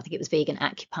different, I think it was vegan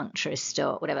acupuncturist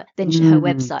or whatever, then her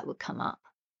website would come up.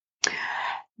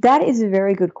 That is a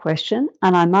very good question,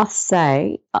 and I must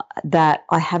say that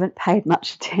I haven't paid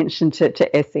much attention to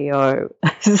SEO.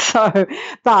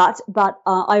 But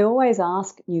I always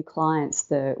ask new clients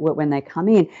when they come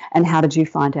in, and how did you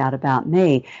find out about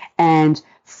me? And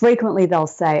frequently they'll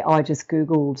say, I just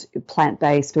Googled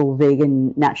plant-based or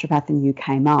vegan naturopath and you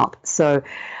came up. So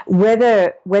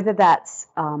whether that's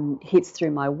hits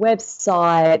through my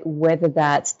website, whether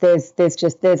that's there's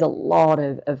a lot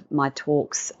of my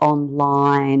talks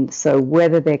online. So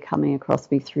whether they're coming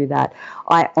across me through that,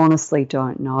 I honestly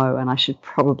don't know, and I should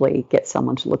probably get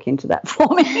someone to look into that for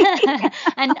me.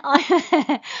 And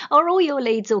are all your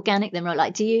leads organic then?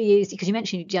 Like, do you use, because you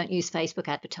mentioned you don't use Facebook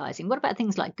advertising, what about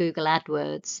things like Google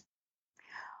AdWords?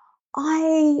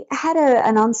 I had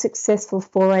an unsuccessful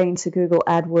foray into Google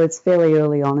AdWords fairly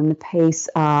early on in the piece.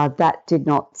 That did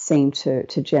not seem to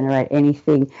generate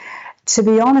anything. To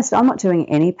be honest, I'm not doing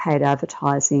any paid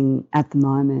advertising at the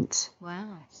moment.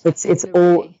 Wow. It's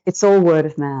all word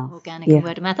of mouth. Organic and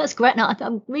word of mouth. That's great. No,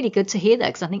 I'm really good to hear that,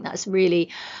 because I think that's really,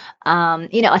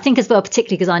 I think as well,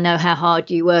 particularly because I know how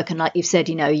hard you work, and like you've said,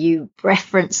 you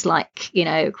reference like,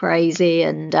 crazy,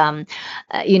 and,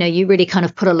 you really kind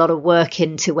of put a lot of work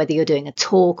into whether you're doing a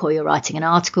talk or you're writing an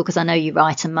article, because I know you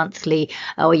write a monthly,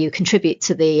 or you contribute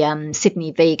to the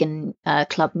Sydney Vegan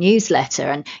Club newsletter,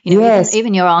 and, yes.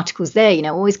 even your articles there,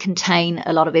 always contain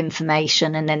a lot of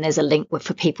information, and then there's a link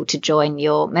for people to join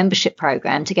your membership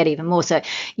program to get even more. So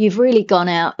you've really gone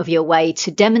out of your way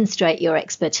to demonstrate your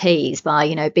expertise by,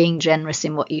 being generous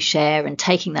in what you share and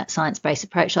taking that science-based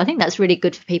approach. So I think that's really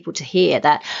good for people to hear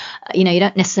that, you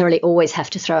don't necessarily always have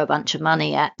to throw a bunch of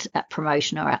money at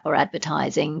promotion or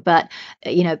advertising, but,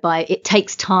 it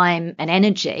takes time and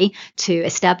energy to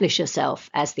establish yourself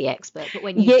as the expert. But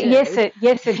when you do, yes, it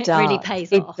does. It really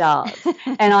pays off. It does.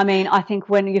 And I mean, I think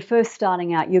when you're first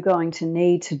starting out, you're going to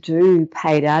need to do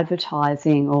paid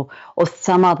advertising or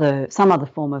some other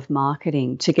form of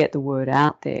marketing to get the word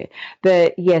out there.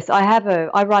 But yes,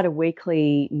 I write a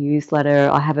weekly newsletter.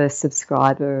 I have a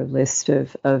subscriber list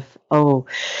of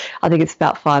I think it's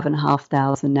about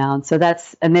 5,500 now, and so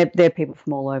they're people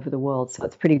from all over the world, so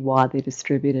it's pretty widely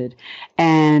distributed.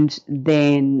 And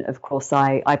then of course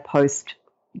I post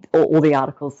all the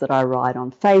articles that I write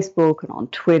on Facebook and on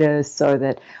Twitter, so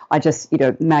that I just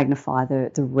magnify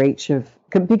the reach of,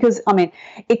 because I mean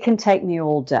it can take me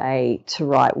all day to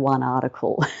write one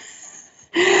article.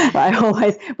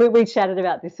 We chatted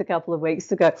about this a couple of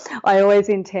weeks ago. I always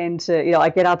intend to, I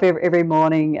get up every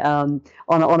morning on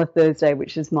a Thursday,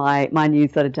 which is my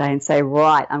newsletter day, and say,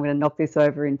 right, I'm going to knock this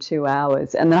over in 2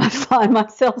 hours, and then I find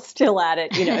myself still at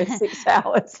it, 6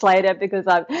 hours later, because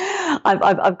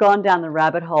I've gone down the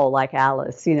rabbit hole like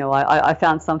Alice. I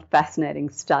found some fascinating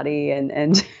study,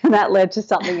 and that led to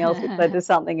something else, which led to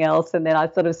something else, and then I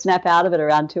sort of snap out of it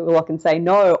around 2 o'clock and say,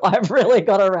 no, I've really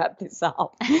got to wrap this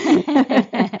up.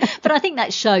 But I think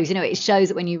that shows, it shows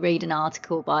that when you read an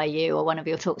article by you or one of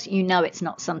your talks, it's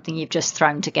not something you've just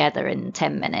thrown together in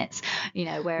 10 minutes,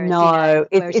 whereas no,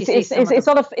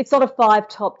 it's sort of 5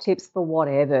 top tips for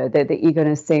whatever that you're going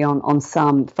to see on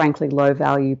some frankly low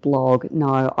value blog.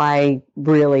 No, I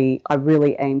really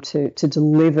aim to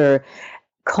deliver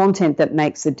content that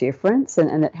makes a difference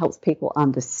and that helps people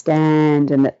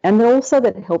understand, and also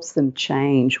that helps them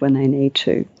change when they need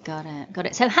to. Got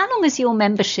it. So how long has your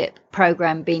membership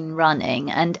program been running,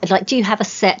 and do you have a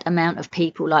set amount of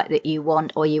people that you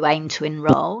want or you aim to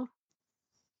enroll?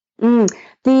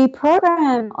 The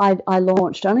program I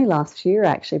launched only last year,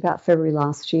 actually about February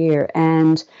last year,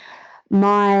 and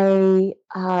my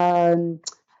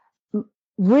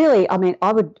really, I mean,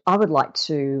 I would like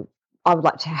to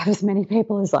have as many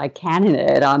people as I can in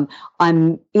it.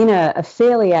 I'm in a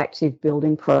fairly active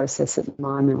building process at the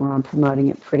moment where I'm promoting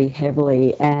it pretty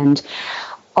heavily. And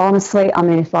honestly, I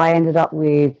mean, if I ended up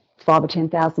with 5,000 or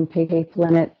 10,000 people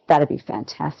in it, that'd be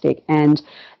fantastic. And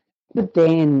would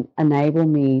then enable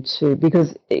me to,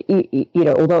 because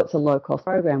although it's a low cost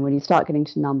program, when you start getting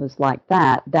to numbers like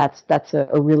that, that's a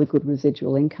really good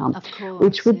residual income, of course,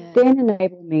 which would then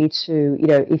enable me to,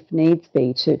 if needs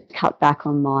be, to cut back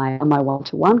on my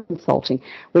one-to-one consulting,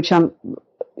 which I'm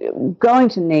going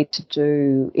to need to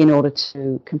do in order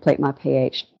to complete my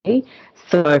PhD.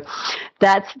 So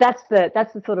that's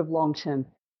the sort of long term.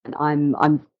 And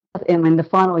I'm in the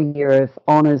final year of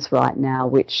honours right now,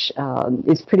 which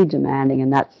is pretty demanding,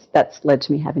 and that's led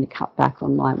to me having to cut back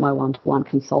on my one-to-one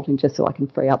consulting just so I can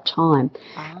free up time.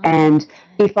 And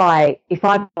if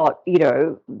I've got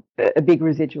a big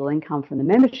residual income from the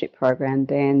membership program,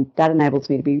 then that enables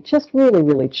me to be just really,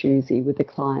 really choosy with the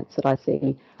clients that I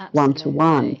see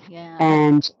one-to-one,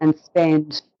 and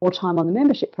spend more time on the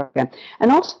membership program.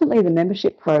 And ultimately, the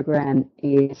membership program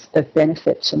is of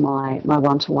benefit to my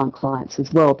one-to-one clients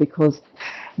as well, because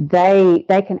they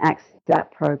can access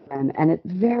that program, and at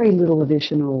very little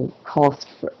additional cost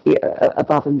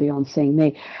above and beyond seeing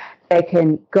me. They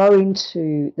can go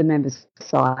into the members'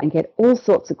 site and get all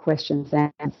sorts of questions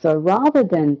answered. So rather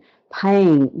than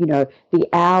paying, the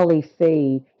hourly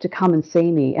fee to come and see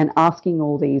me and asking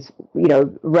all these,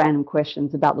 random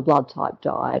questions about the blood type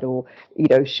diet, or,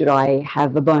 should I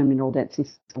have a bone mineral density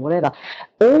or whatever,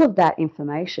 all of that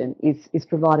information is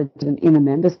provided to them in the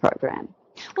members program.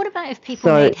 What about if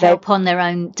people need help on their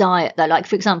own diet though? Like,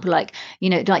 for example,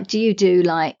 do you do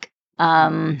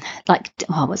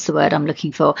what's the word I'm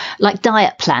looking for? Like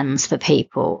diet plans for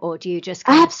people, or do you just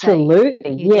absolutely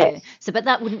yes? Do? So, but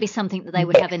that wouldn't be something that they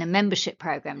would have in a membership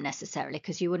program necessarily,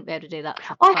 because you wouldn't be able to do that.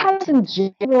 I have some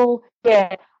general,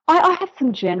 I have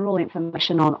some general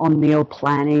information on meal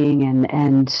planning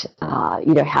and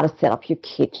how to set up your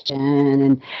kitchen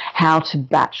and how to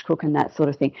batch cook and that sort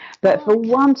of thing. But for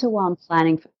one-to-one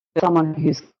planning for someone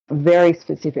who's very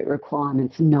specific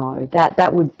requirements, no,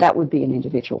 that would be an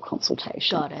individual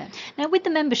consultation. Got it. Now, with the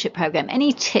membership program,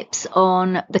 any tips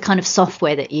on the kind of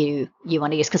software that you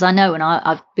want to use? Because I know, and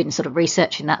I've been sort of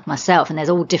researching that myself, and there's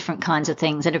all different kinds of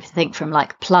things, and everything from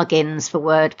like plugins for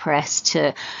WordPress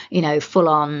to full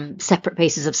on separate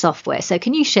pieces of software. So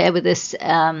can you share with us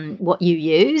what you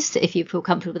use, if you feel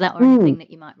comfortable with that, or anything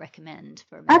that you might recommend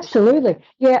for a membership? Absolutely.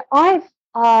 Yeah, I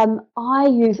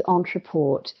use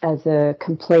Ontraport as a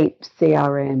complete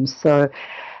CRM, so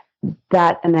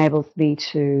that enables me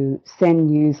to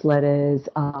send newsletters,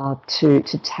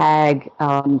 to tag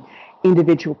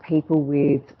individual people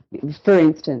with, for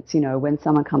instance, when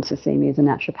someone comes to see me as a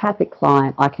naturopathic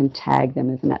client, I can tag them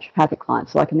as a naturopathic client.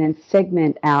 So I can then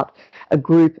segment out a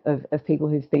group of people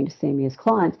who've been to see me as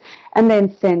clients, and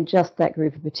then send just that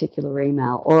group a particular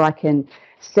email. Or I can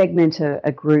segment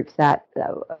a group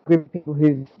of people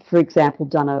who've, for example,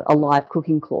 done a live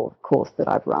cooking course that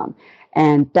I've run.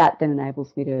 And that then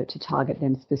enables me to target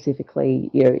them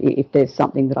specifically, if there's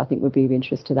something that I think would be of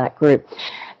interest to that group.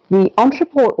 The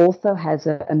Ontraport also has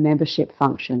a membership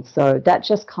function, so that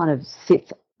just kind of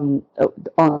sits on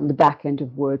the back end of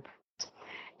WordPress,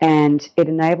 and it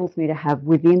enables me to have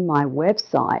within my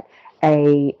website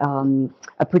a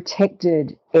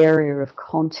protected area of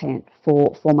content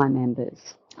for my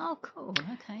members. Oh, cool.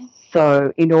 Okay.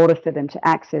 So in order for them to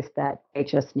access that, they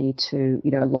just need to,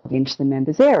 log into the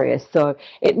members area. So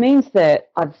it means that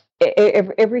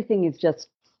everything is just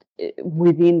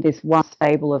within this one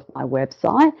stable of my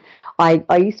website.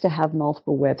 I used to have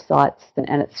multiple websites,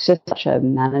 and it's just such a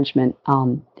management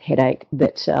headache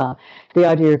that the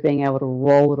idea of being able to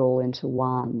roll it all into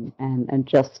one and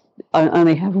just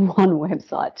only have one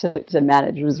website to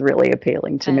manage was really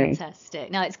appealing to me.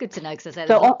 Fantastic. No, it's good to know, because I said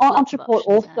Ontraport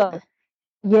also.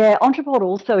 Yeah, Ontraport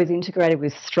also is integrated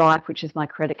with Stripe, which is my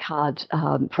credit card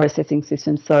processing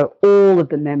system. So all of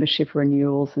the membership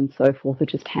renewals and so forth are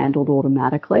just handled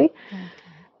automatically. Okay.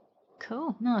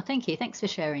 Cool. No, thank you. Thanks for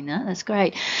sharing that. That's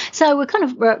great. So we're kind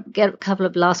of get a couple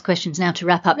of last questions now to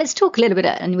wrap up. Let's talk a little bit,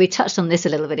 and we touched on this a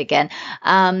little bit again,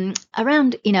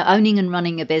 around, owning and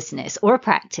running a business or a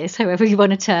practice, however you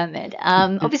want to term it.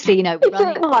 Obviously,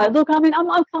 running. Look, I mean,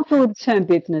 I'm comfortable with the term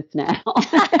business now.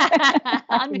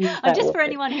 I'm just for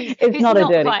anyone who's not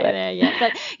quite there yet.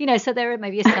 But, so there are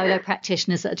maybe a solo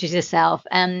practitioner such as yourself,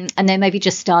 and they're maybe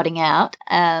just starting out.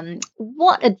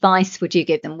 What advice would you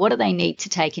give them? What do they need to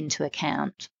take into account?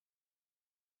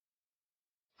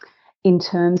 In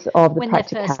terms of the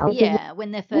practicality?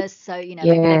 When they're first, so, maybe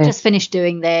they've just finished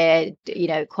doing their,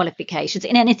 qualifications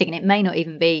in anything, and it may not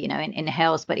even be, in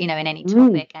health, but, in any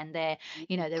topic, and they're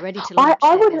ready to launch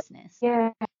their business.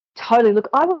 Yeah. Totally. Look,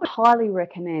 I would highly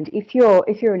recommend, if your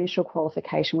initial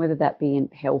qualification, whether that be in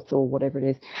health or whatever it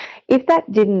is, if that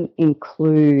didn't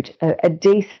include a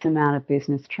decent amount of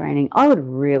business training, I would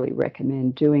really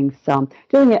recommend doing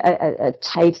a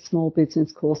TAFE small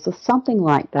business course or something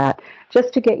like that,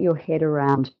 just to get your head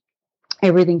around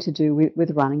everything to do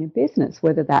with running a business,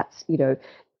 whether that's,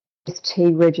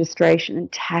 ST registration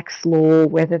and tax law,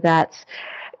 whether that's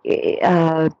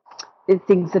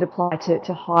things that apply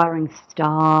to hiring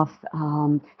staff,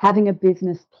 having a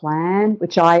business plan,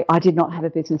 which I did not have a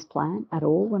business plan at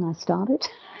all when I started.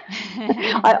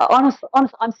 Honestly,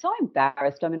 I'm so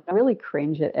embarrassed. I mean, I really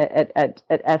cringe at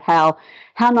how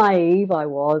naive I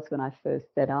was when I first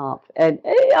set up. And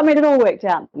I mean, it all worked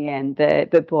out in the end.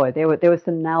 But boy, there were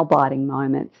some nail biting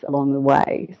moments along the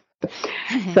way.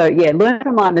 So yeah, learn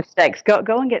from my mistakes. Go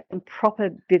and get some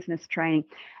proper business training.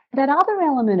 That other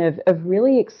element of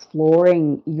really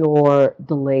exploring your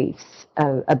beliefs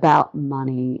about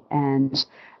money and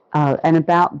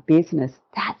about business,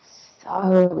 that's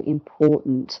so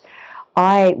important.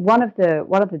 One of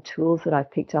the tools that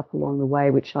I've picked up along the way,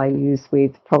 which I use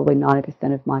with probably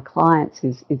 90% of my clients,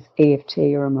 is EFT,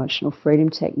 or emotional freedom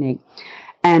technique,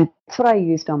 and that's what I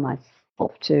used on myself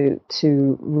to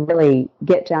really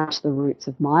get down to the roots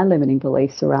of my limiting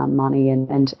beliefs around money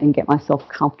and get myself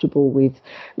comfortable with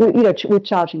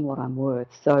charging what I'm worth.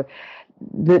 So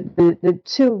the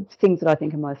two things that I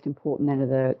think are most important then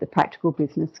are the practical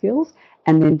business skills,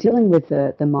 and then dealing with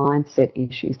the mindset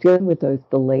issues, dealing with those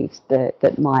beliefs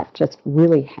that might just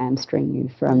really hamstring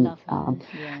you from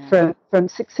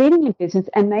succeeding in business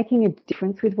and making a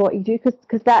difference with what you do,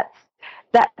 because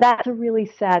that's a really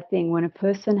sad thing when a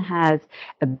person has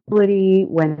ability,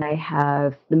 when they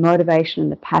have the motivation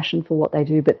and the passion for what they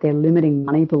do, but their limiting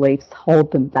money beliefs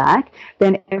hold them back,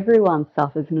 then everyone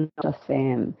suffers, not just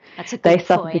them. That's a good They point.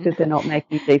 suffer because they're not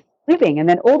making these living, and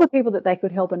then all the people that they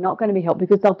could help are not going to be helped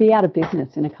because they'll be out of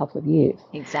business in a couple of years.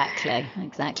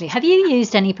 Exactly. Have you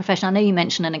used any professional? I know you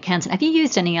mentioned an accountant. Have you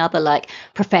used any other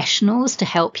professionals to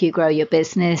help you grow your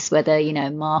business, whether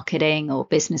marketing or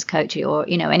business coaching or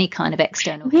any kind of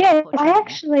external help? Yeah, I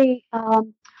actually.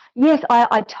 Yes,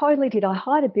 I totally did. I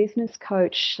hired a business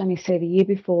coach, let me say, the year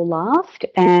before last,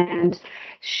 and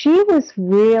she was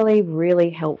really,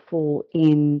 really helpful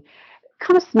in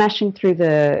kind of smashing through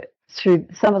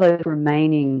some of those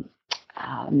remaining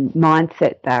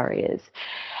mindset barriers.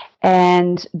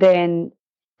 And then,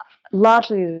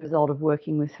 largely as a result of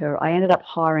working with her, I ended up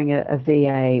hiring a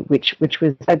VA, which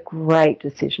was a great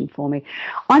decision for me.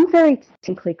 I'm very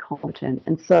technically competent,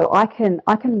 and so I can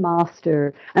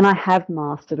master, and I have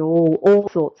mastered all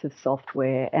sorts of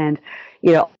software, and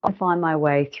I find my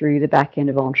way through the back end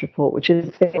of Ontraport, which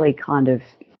is fairly kind of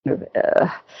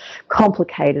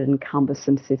complicated and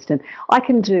cumbersome system. I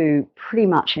can do pretty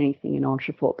much anything in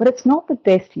Ontraport, but it's not the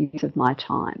best use of my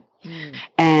time.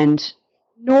 And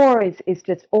nor is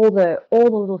just all the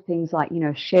little things like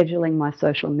scheduling my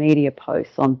social media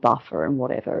posts on Buffer and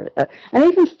whatever, and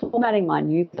even formatting my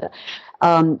newsletter.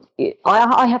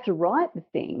 I have to write the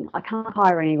thing. I can't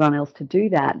hire anyone else to do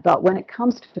that. But when it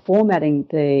comes to formatting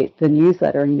the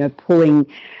newsletter and pulling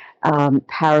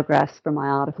paragraphs from my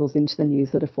articles into the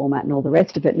newsletter format and all the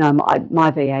rest of it, no,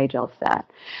 my VA does that,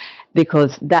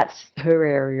 because that's her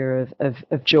area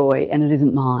of joy and it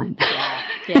isn't mine.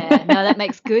 Yeah, no, that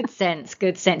makes good sense.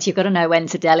 You've got to know when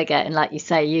to delegate, and like you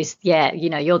say, you're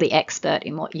the expert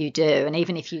in what you do, and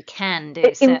even if you can do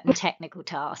certain technical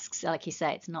tasks, like you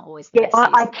say, it's not always the best.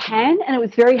 I can, and it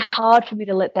was very hard for me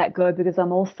to let that go because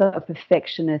I'm also a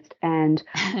perfectionist, and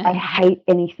I hate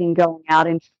anything going out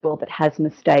into the world that has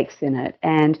mistakes in it.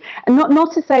 And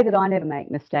not to say that I never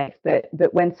make mistakes, but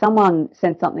when someone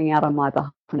sends something out on my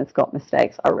behalf and it's got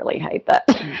mistakes, I really hate that.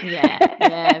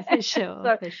 Yeah, for sure.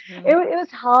 So it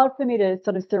was hard for me to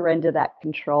sort of surrender that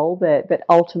control, but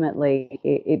ultimately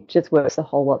it just works a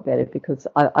whole lot better because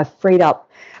I've freed up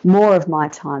more of my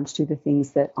time to do the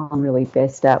things that I'm really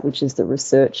best at, which is the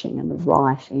researching and the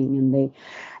writing and the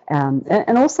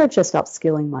and also just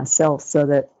upskilling myself so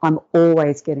that I'm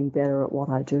always getting better at what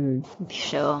I do.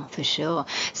 For sure.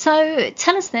 So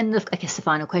tell us then, I guess the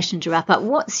final question to wrap up,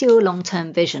 what's your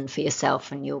long-term vision for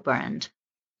yourself and your brand?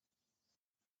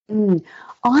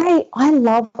 I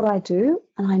love what I do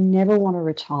and I never want to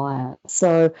retire.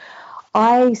 So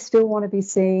I still want to be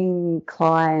seeing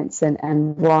clients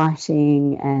and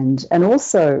writing and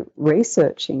also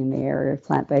researching in the area of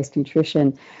plant-based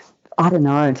nutrition. I don't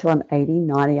know, until I'm 80,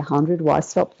 90, 100, why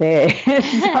stop there? So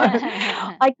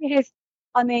I guess,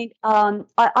 I mean, I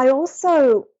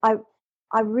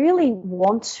really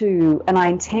want to, and I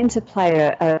intend to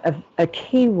play a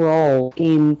key role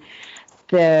in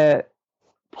the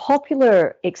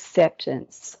popular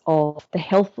acceptance of the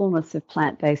healthfulness of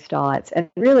plant-based diets, and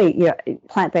really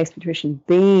plant-based nutrition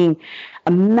being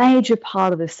a major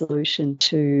part of the solution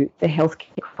to the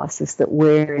healthcare crisis that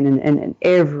we're in and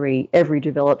every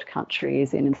developed country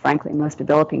is in, and frankly most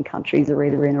developing countries are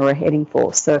either in or are heading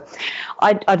for. So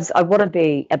I want to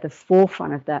be at the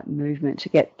forefront of that movement to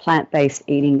get plant-based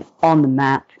eating on the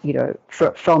map,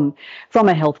 from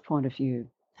a health point of view.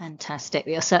 Fantastic.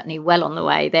 You're certainly well on the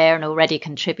way there and already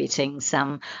contributing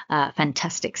some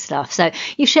fantastic stuff. So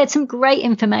you've shared some great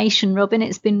information, Robin.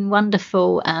 It's been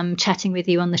wonderful chatting with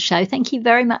you on the show. Thank you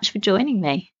very much for joining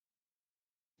me.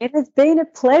 It has been a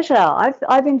pleasure.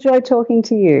 I've enjoyed talking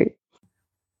to you.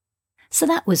 So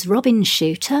that was Robin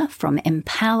Shooter from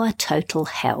Empower Total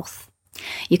Health.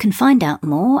 You can find out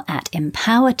more at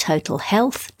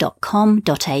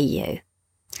empowertotalhealth.com.au.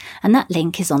 And that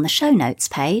link is on the show notes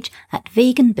page at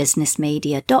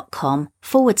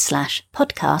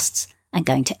veganbusinessmedia.com/podcasts and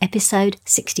going to episode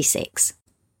 66.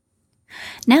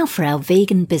 Now for our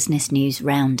Vegan Business News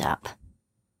Roundup.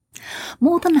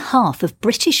 More than half of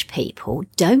British people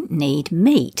don't need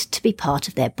meat to be part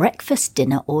of their breakfast,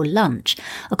 dinner or lunch,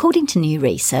 according to new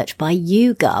research by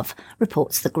YouGov,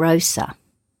 reports The Grocer.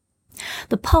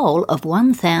 The poll of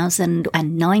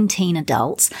 1,019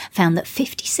 adults found that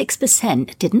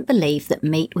 56% didn't believe that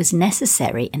meat was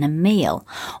necessary in a meal,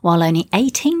 while only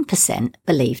 18%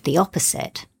 believed the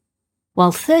opposite.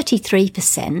 While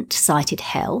 33% cited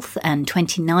health and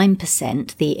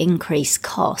 29% the increased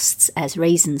costs as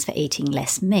reasons for eating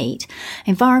less meat,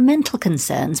 environmental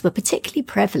concerns were particularly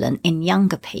prevalent in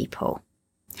younger people.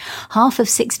 Half of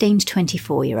 16 to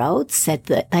 24-year-olds said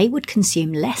that they would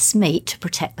consume less meat to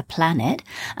protect the planet,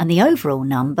 and the overall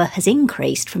number has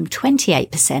increased from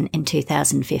 28% in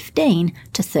 2015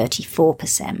 to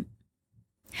 34%.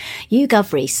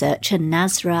 YouGov researcher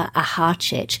Nazra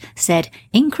Aharchich said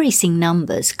increasing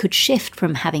numbers could shift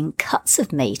from having cuts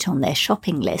of meat on their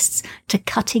shopping lists to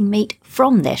cutting meat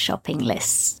from their shopping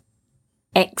lists.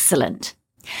 Excellent.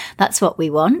 That's what we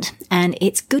want, and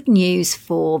it's good news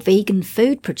for vegan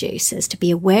food producers to be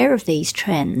aware of these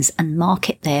trends and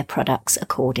market their products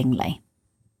accordingly.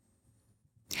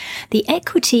 The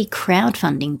equity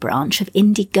crowdfunding branch of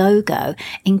Indiegogo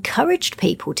encouraged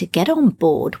people to get on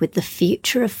board with the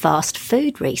future of fast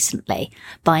food recently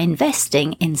by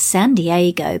investing in San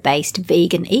Diego-based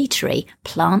vegan eatery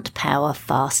Plant Power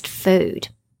Fast Food.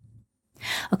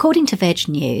 According to Veg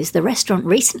News, the restaurant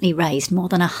recently raised more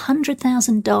than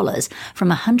 $100,000 from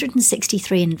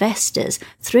 163 investors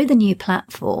through the new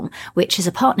platform, which is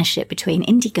a partnership between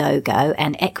Indiegogo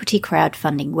and equity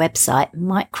crowdfunding website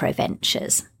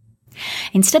Microventures.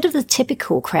 Instead of the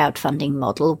typical crowdfunding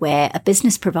model where a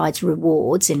business provides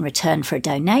rewards in return for a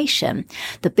donation,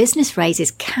 the business raises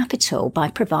capital by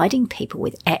providing people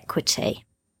with equity.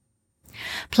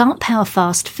 Plant Power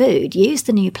Fast Food used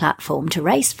the new platform to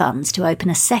raise funds to open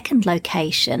a second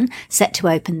location set to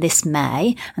open this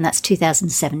May, and that's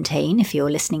 2017 if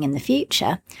you're listening in the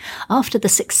future, after the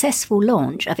successful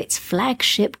launch of its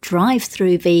flagship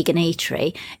drive-through vegan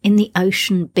eatery in the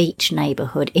Ocean Beach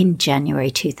neighbourhood in January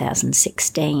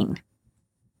 2016.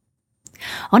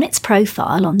 On its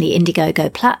profile on the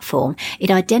Indiegogo platform, it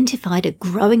identified a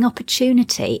growing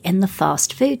opportunity in the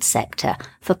fast food sector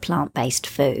for plant-based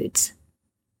foods.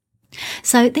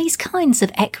 So these kinds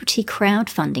of equity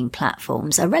crowdfunding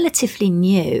platforms are relatively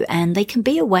new, and they can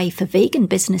be a way for vegan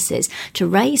businesses to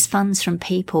raise funds from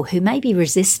people who may be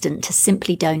resistant to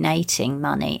simply donating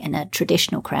money in a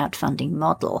traditional crowdfunding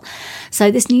model.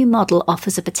 So this new model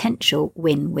offers a potential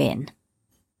win-win.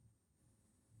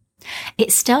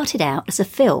 It started out as a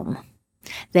film.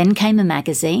 Then came a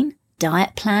magazine,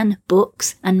 diet plan,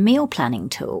 books and meal planning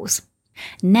tools.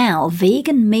 Now,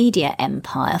 vegan media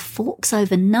empire Forks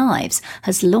Over Knives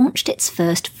has launched its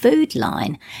first food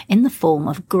line in the form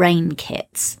of grain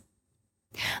kits.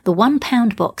 The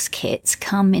 £1 box kits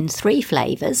come in 3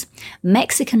 flavours: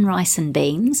 Mexican rice and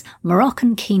beans,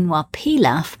 Moroccan quinoa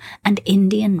pilaf and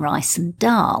Indian rice and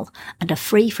dal, and are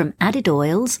free from added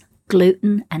oils,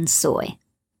 gluten and soy.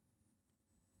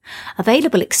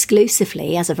 Available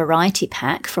exclusively as a variety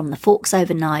pack from the Forks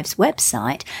Over Knives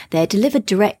website, they're delivered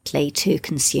directly to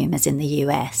consumers in the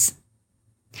US.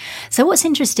 So what's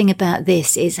interesting about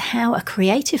this is how a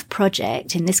creative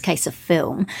project, in this case a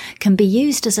film, can be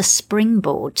used as a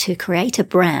springboard to create a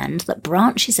brand that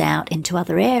branches out into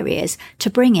other areas to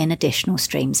bring in additional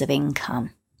streams of income.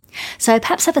 So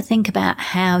perhaps have a think about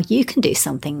how you can do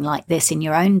something like this in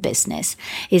your own business.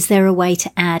 Is there a way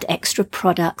to add extra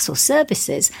products or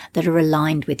services that are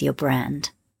aligned with your brand?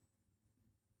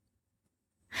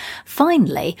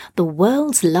 Finally, the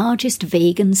world's largest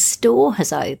vegan store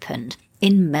has opened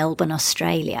in Melbourne,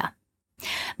 Australia.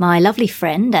 My lovely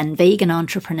friend and vegan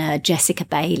entrepreneur Jessica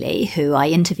Bailey, who I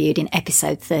interviewed in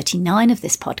episode 39 of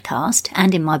this podcast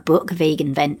and in my book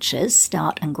Vegan Ventures,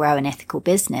 Start and Grow an Ethical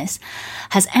Business,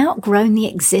 has outgrown the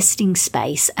existing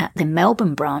space at the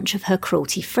Melbourne branch of her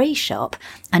cruelty-free shop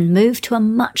and moved to a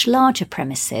much larger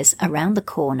premises around the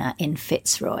corner in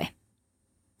Fitzroy.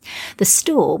 The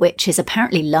store, which is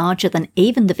apparently larger than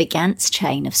even the Vegans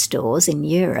chain of stores in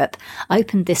Europe,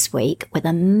 opened this week with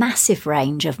a massive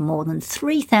range of more than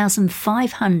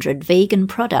 3,500 vegan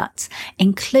products,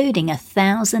 including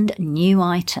 1,000 new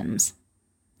items.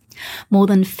 More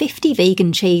than 50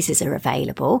 vegan cheeses are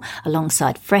available,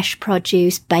 alongside fresh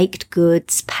produce, baked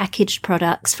goods, packaged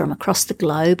products from across the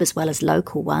globe as well as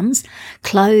local ones,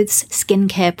 clothes,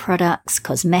 skincare products,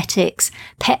 cosmetics,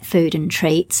 pet food and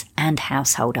treats, and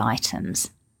household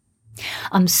items.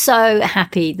 I'm so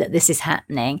happy that this is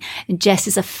happening. Jess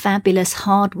is a fabulous,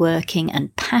 hard-working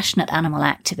and passionate animal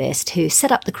activist who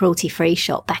set up the Cruelty Free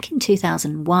Shop back in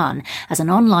 2001 as an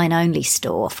online-only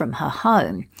store from her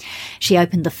home. She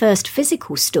opened the first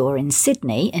physical store in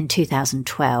Sydney in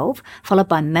 2012, followed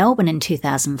by Melbourne in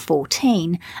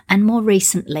 2014, and more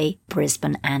recently,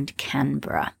 Brisbane and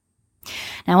Canberra.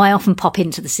 Now, I often pop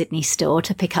into the Sydney store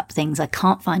to pick up things I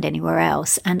can't find anywhere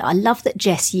else, and I love that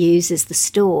Jess uses the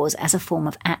stores as a form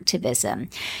of activism.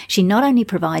 She not only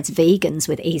provides vegans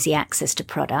with easy access to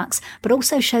products, but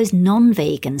also shows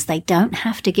non-vegans they don't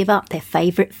have to give up their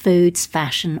favourite foods,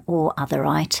 fashion, or other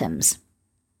items.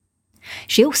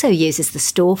 She also uses the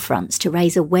storefronts to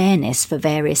raise awareness for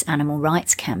various animal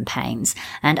rights campaigns,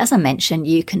 and as I mentioned,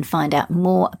 you can find out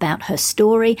more about her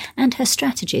story and her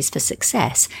strategies for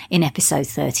success in episode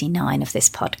 39 of this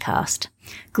podcast.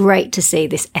 Great to see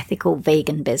this ethical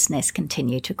vegan business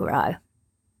continue to grow.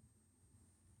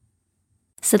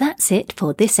 So that's it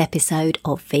for this episode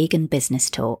of Vegan Business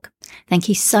Talk. Thank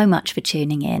you so much for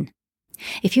tuning in.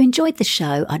 If you enjoyed the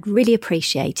show, I'd really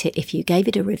appreciate it if you gave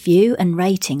it a review and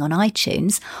rating on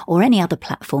iTunes or any other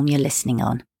platform you're listening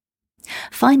on.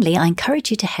 Finally, I encourage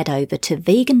you to head over to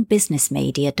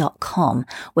veganbusinessmedia.com,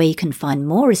 where you can find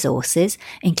more resources,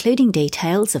 including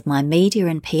details of my media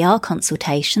and PR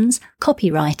consultations,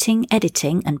 copywriting,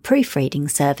 editing and proofreading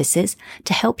services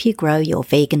to help you grow your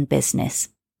vegan business.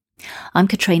 I'm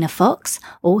Katrina Fox,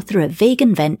 author of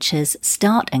Vegan Ventures,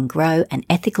 Start and Grow an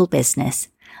Ethical Business,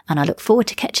 and I look forward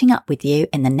to catching up with you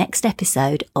in the next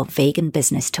episode of Vegan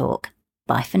Business Talk.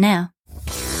 Bye for now.